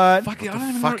what? What the fuck? I don't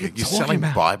even know Fuck what it, you're you're talking selling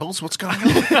about. Bibles? What's going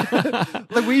on?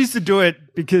 Like we used to do it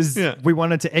because we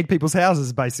wanted to egg people's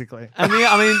houses, basically. And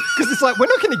because it's like we're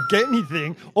not going to get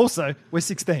anything. Also, we're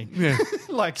 16. Yeah.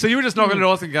 Like so you were just knocking on the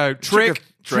doors and go trick.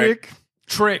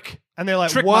 And they're like,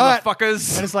 trick, what?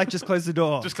 motherfuckers. And it's like, just close the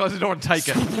door. Just close the door and take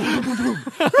it.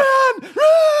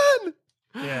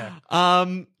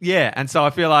 Run! Yeah. And so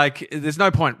I feel like there's no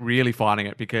point really fighting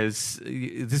it because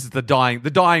this is the dying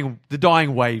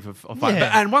wave of fighting.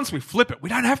 Yeah. And once we flip it, we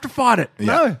don't have to fight it.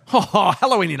 No. Oh,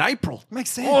 Halloween in April.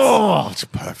 Makes sense. Oh, it's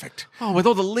perfect. Oh, with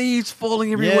all the leaves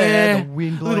falling everywhere. Yeah, the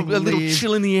wind blowing a little leaves.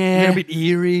 chill in the A air. little bit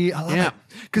eerie. I love it.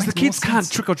 Because the Makes kids more can't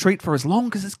sense. trick or treat for as long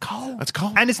because it's cold. It's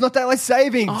cold. And it's not daylight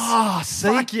savings. Oh, see?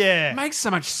 Fuck yeah. It makes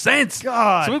so much sense.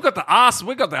 God. So we've got the arse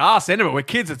end of it where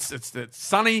kids, it's sunny, it's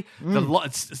sunny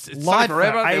Light for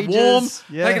forever, they're ages. warm.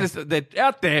 Yeah. They're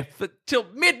out there till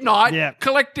midnight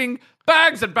collecting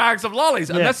bags and bags of lollies.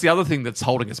 And that's the other thing that's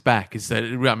holding us back is that,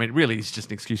 really it's just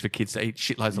an excuse for kids to eat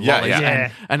shitloads of lollies.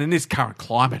 Yeah. And in this current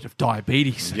climate of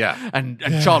diabetes and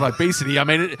Yeah. child obesity,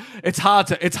 it's hard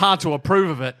to approve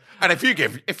of it. And if you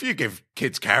give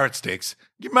kids carrot sticks,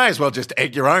 you may as well just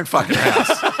egg your own fucking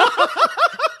house.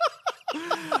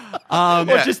 Or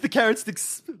just the carrot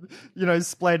sticks,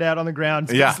 splayed out on the ground.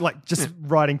 Yeah. It's like just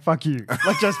writing "fuck you,"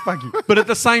 like just "fuck you." But at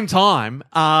the same time,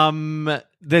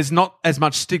 there's not as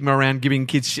much stigma around giving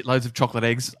kids shitloads of chocolate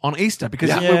eggs on Easter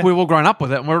because we've all grown up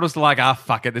with it and we're just like,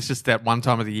 fuck it. It's just that one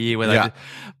time of the year where they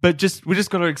we just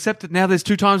got to accept it now. There's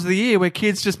 2 times of the year where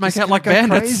kids just make out like go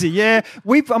bandits. Crazy. Yeah.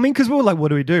 Because we were like, what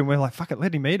do we do? And we're like, fuck it,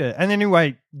 let him eat it. And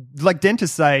anyway, like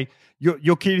dentists say,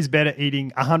 your kid is better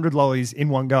eating 100 lollies in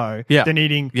one go than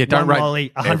eating don't one rate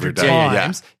lolly 100 every day.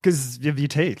 times because of your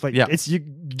teeth. Like you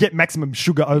get maximum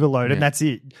sugar overload and that's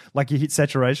it. Like you hit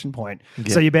saturation point.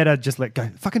 So you better just let go.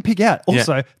 Fucking pig out.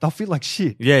 Also, they'll feel like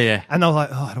shit. Yeah. And they're like,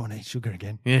 oh, I don't want to eat sugar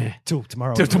again. Yeah. Till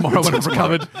tomorrow. Till tomorrow when I've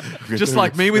recovered. Just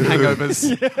like me with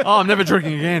hangovers. Oh, I'm never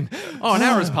drinking again. Oh, an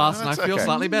hour has passed and I feel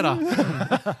slightly better.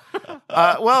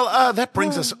 That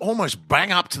brings us almost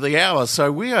bang up to the hour.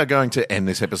 So we are going to end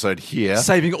this episode here.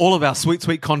 Saving all of our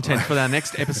sweet content for our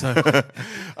next episode.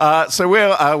 So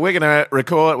we're going to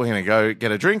record. We're going to go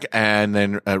get a drink and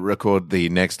then record the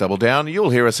next Double Down. You'll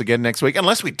hear us again next week,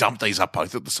 unless we dump these up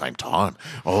both at the same time.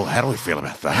 Oh, how do we feel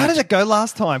about that? How did it go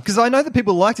last time? Because I know that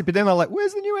people liked it, but then they're like,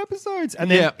 "Where's the new episodes?" And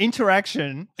then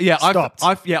interaction stopped.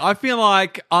 I feel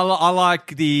like I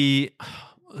like the.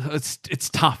 It's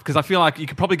tough because I feel like you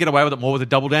could probably get away with it more with a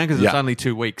Double Down because it's only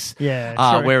 2 weeks. Yeah,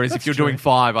 true. Whereas That's if you're true. doing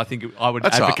 5, I think I would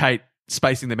advocate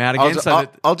spacing them out again.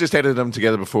 I'll just edit them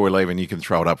together before we leave, and you can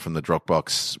throw it up from the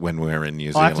Dropbox when we're in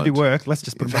New Zealand. I have to do work. Let's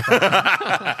just put them back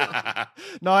up.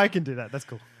 No, I can do that. That's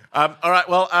cool. All right.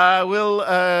 Well, we'll.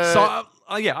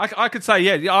 I could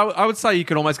say I would say you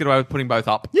could almost get away with putting both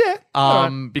up. Yeah.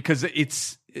 Because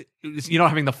you're not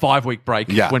having the 5-week break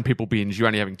when people binge. You're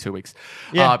only having 2 weeks.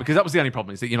 Yeah. Because that was the only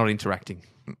problem, is that you're not interacting.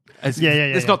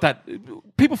 It's not that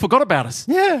people forgot about us.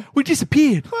 Yeah. We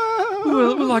disappeared. we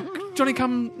were like Johnny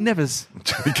Come Nevers.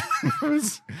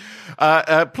 Please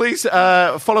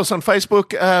follow us on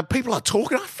Facebook. People are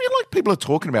talking. I feel like people are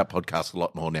talking about podcasts a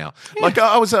lot more now. Yeah. Like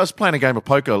I was playing a game of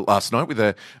poker last night with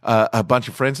a bunch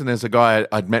of friends, and there's a guy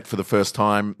I'd met for the first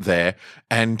time there,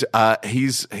 and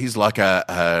he's like a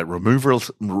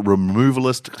removalist.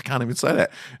 I can't even say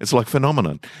that. It's like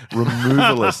phenomenon.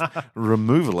 Removalist guy.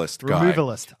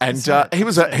 Removalist. And he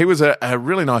was a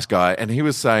really nice guy, and he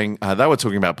was saying they were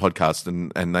talking about podcasts,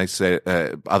 and they said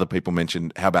other people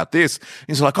mentioned, how about this?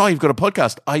 He's like, oh, you've got a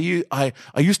podcast.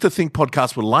 I used to think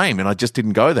podcasts were lame, and I just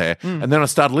didn't go there. And then I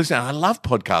started listening. And I love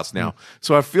podcasts now.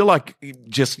 So I feel like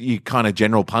just you kind of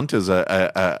general punters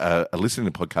are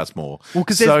listening to podcasts more. Well,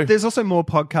 because there's also more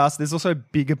podcasts. There's also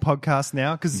bigger podcasts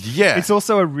now, because it's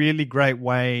also a really great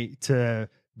way to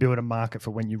build a market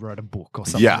for when you wrote a book or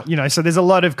something. Yeah. You know, so there's a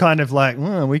lot of kind of like,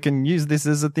 we can use this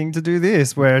as a thing to do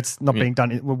this, where it's not being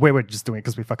done, where we're just doing it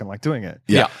because we fucking like doing it.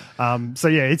 Yeah. So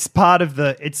yeah, it's part of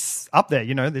it's up there,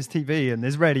 you know, there's TV and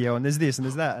there's radio and there's this and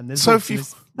there's that. And there's so books,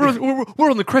 if we're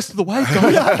on the crest of the wave, guys.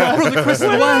 We're on the crest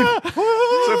of the wave.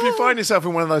 So if you find yourself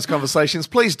in one of those conversations,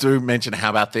 please do mention how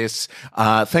about this.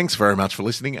 Thanks very much for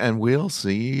listening, and we'll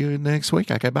see you next week.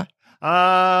 Okay, bye.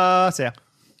 See ya.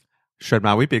 Shred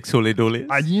my whip, Hooly Doolies.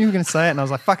 I knew you were going to say it, and I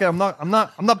was like, "Fuck it, I'm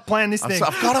not playing this thing."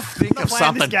 I've got to think of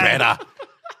something better.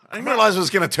 I didn't realize it was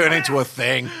going to turn into a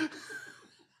thing.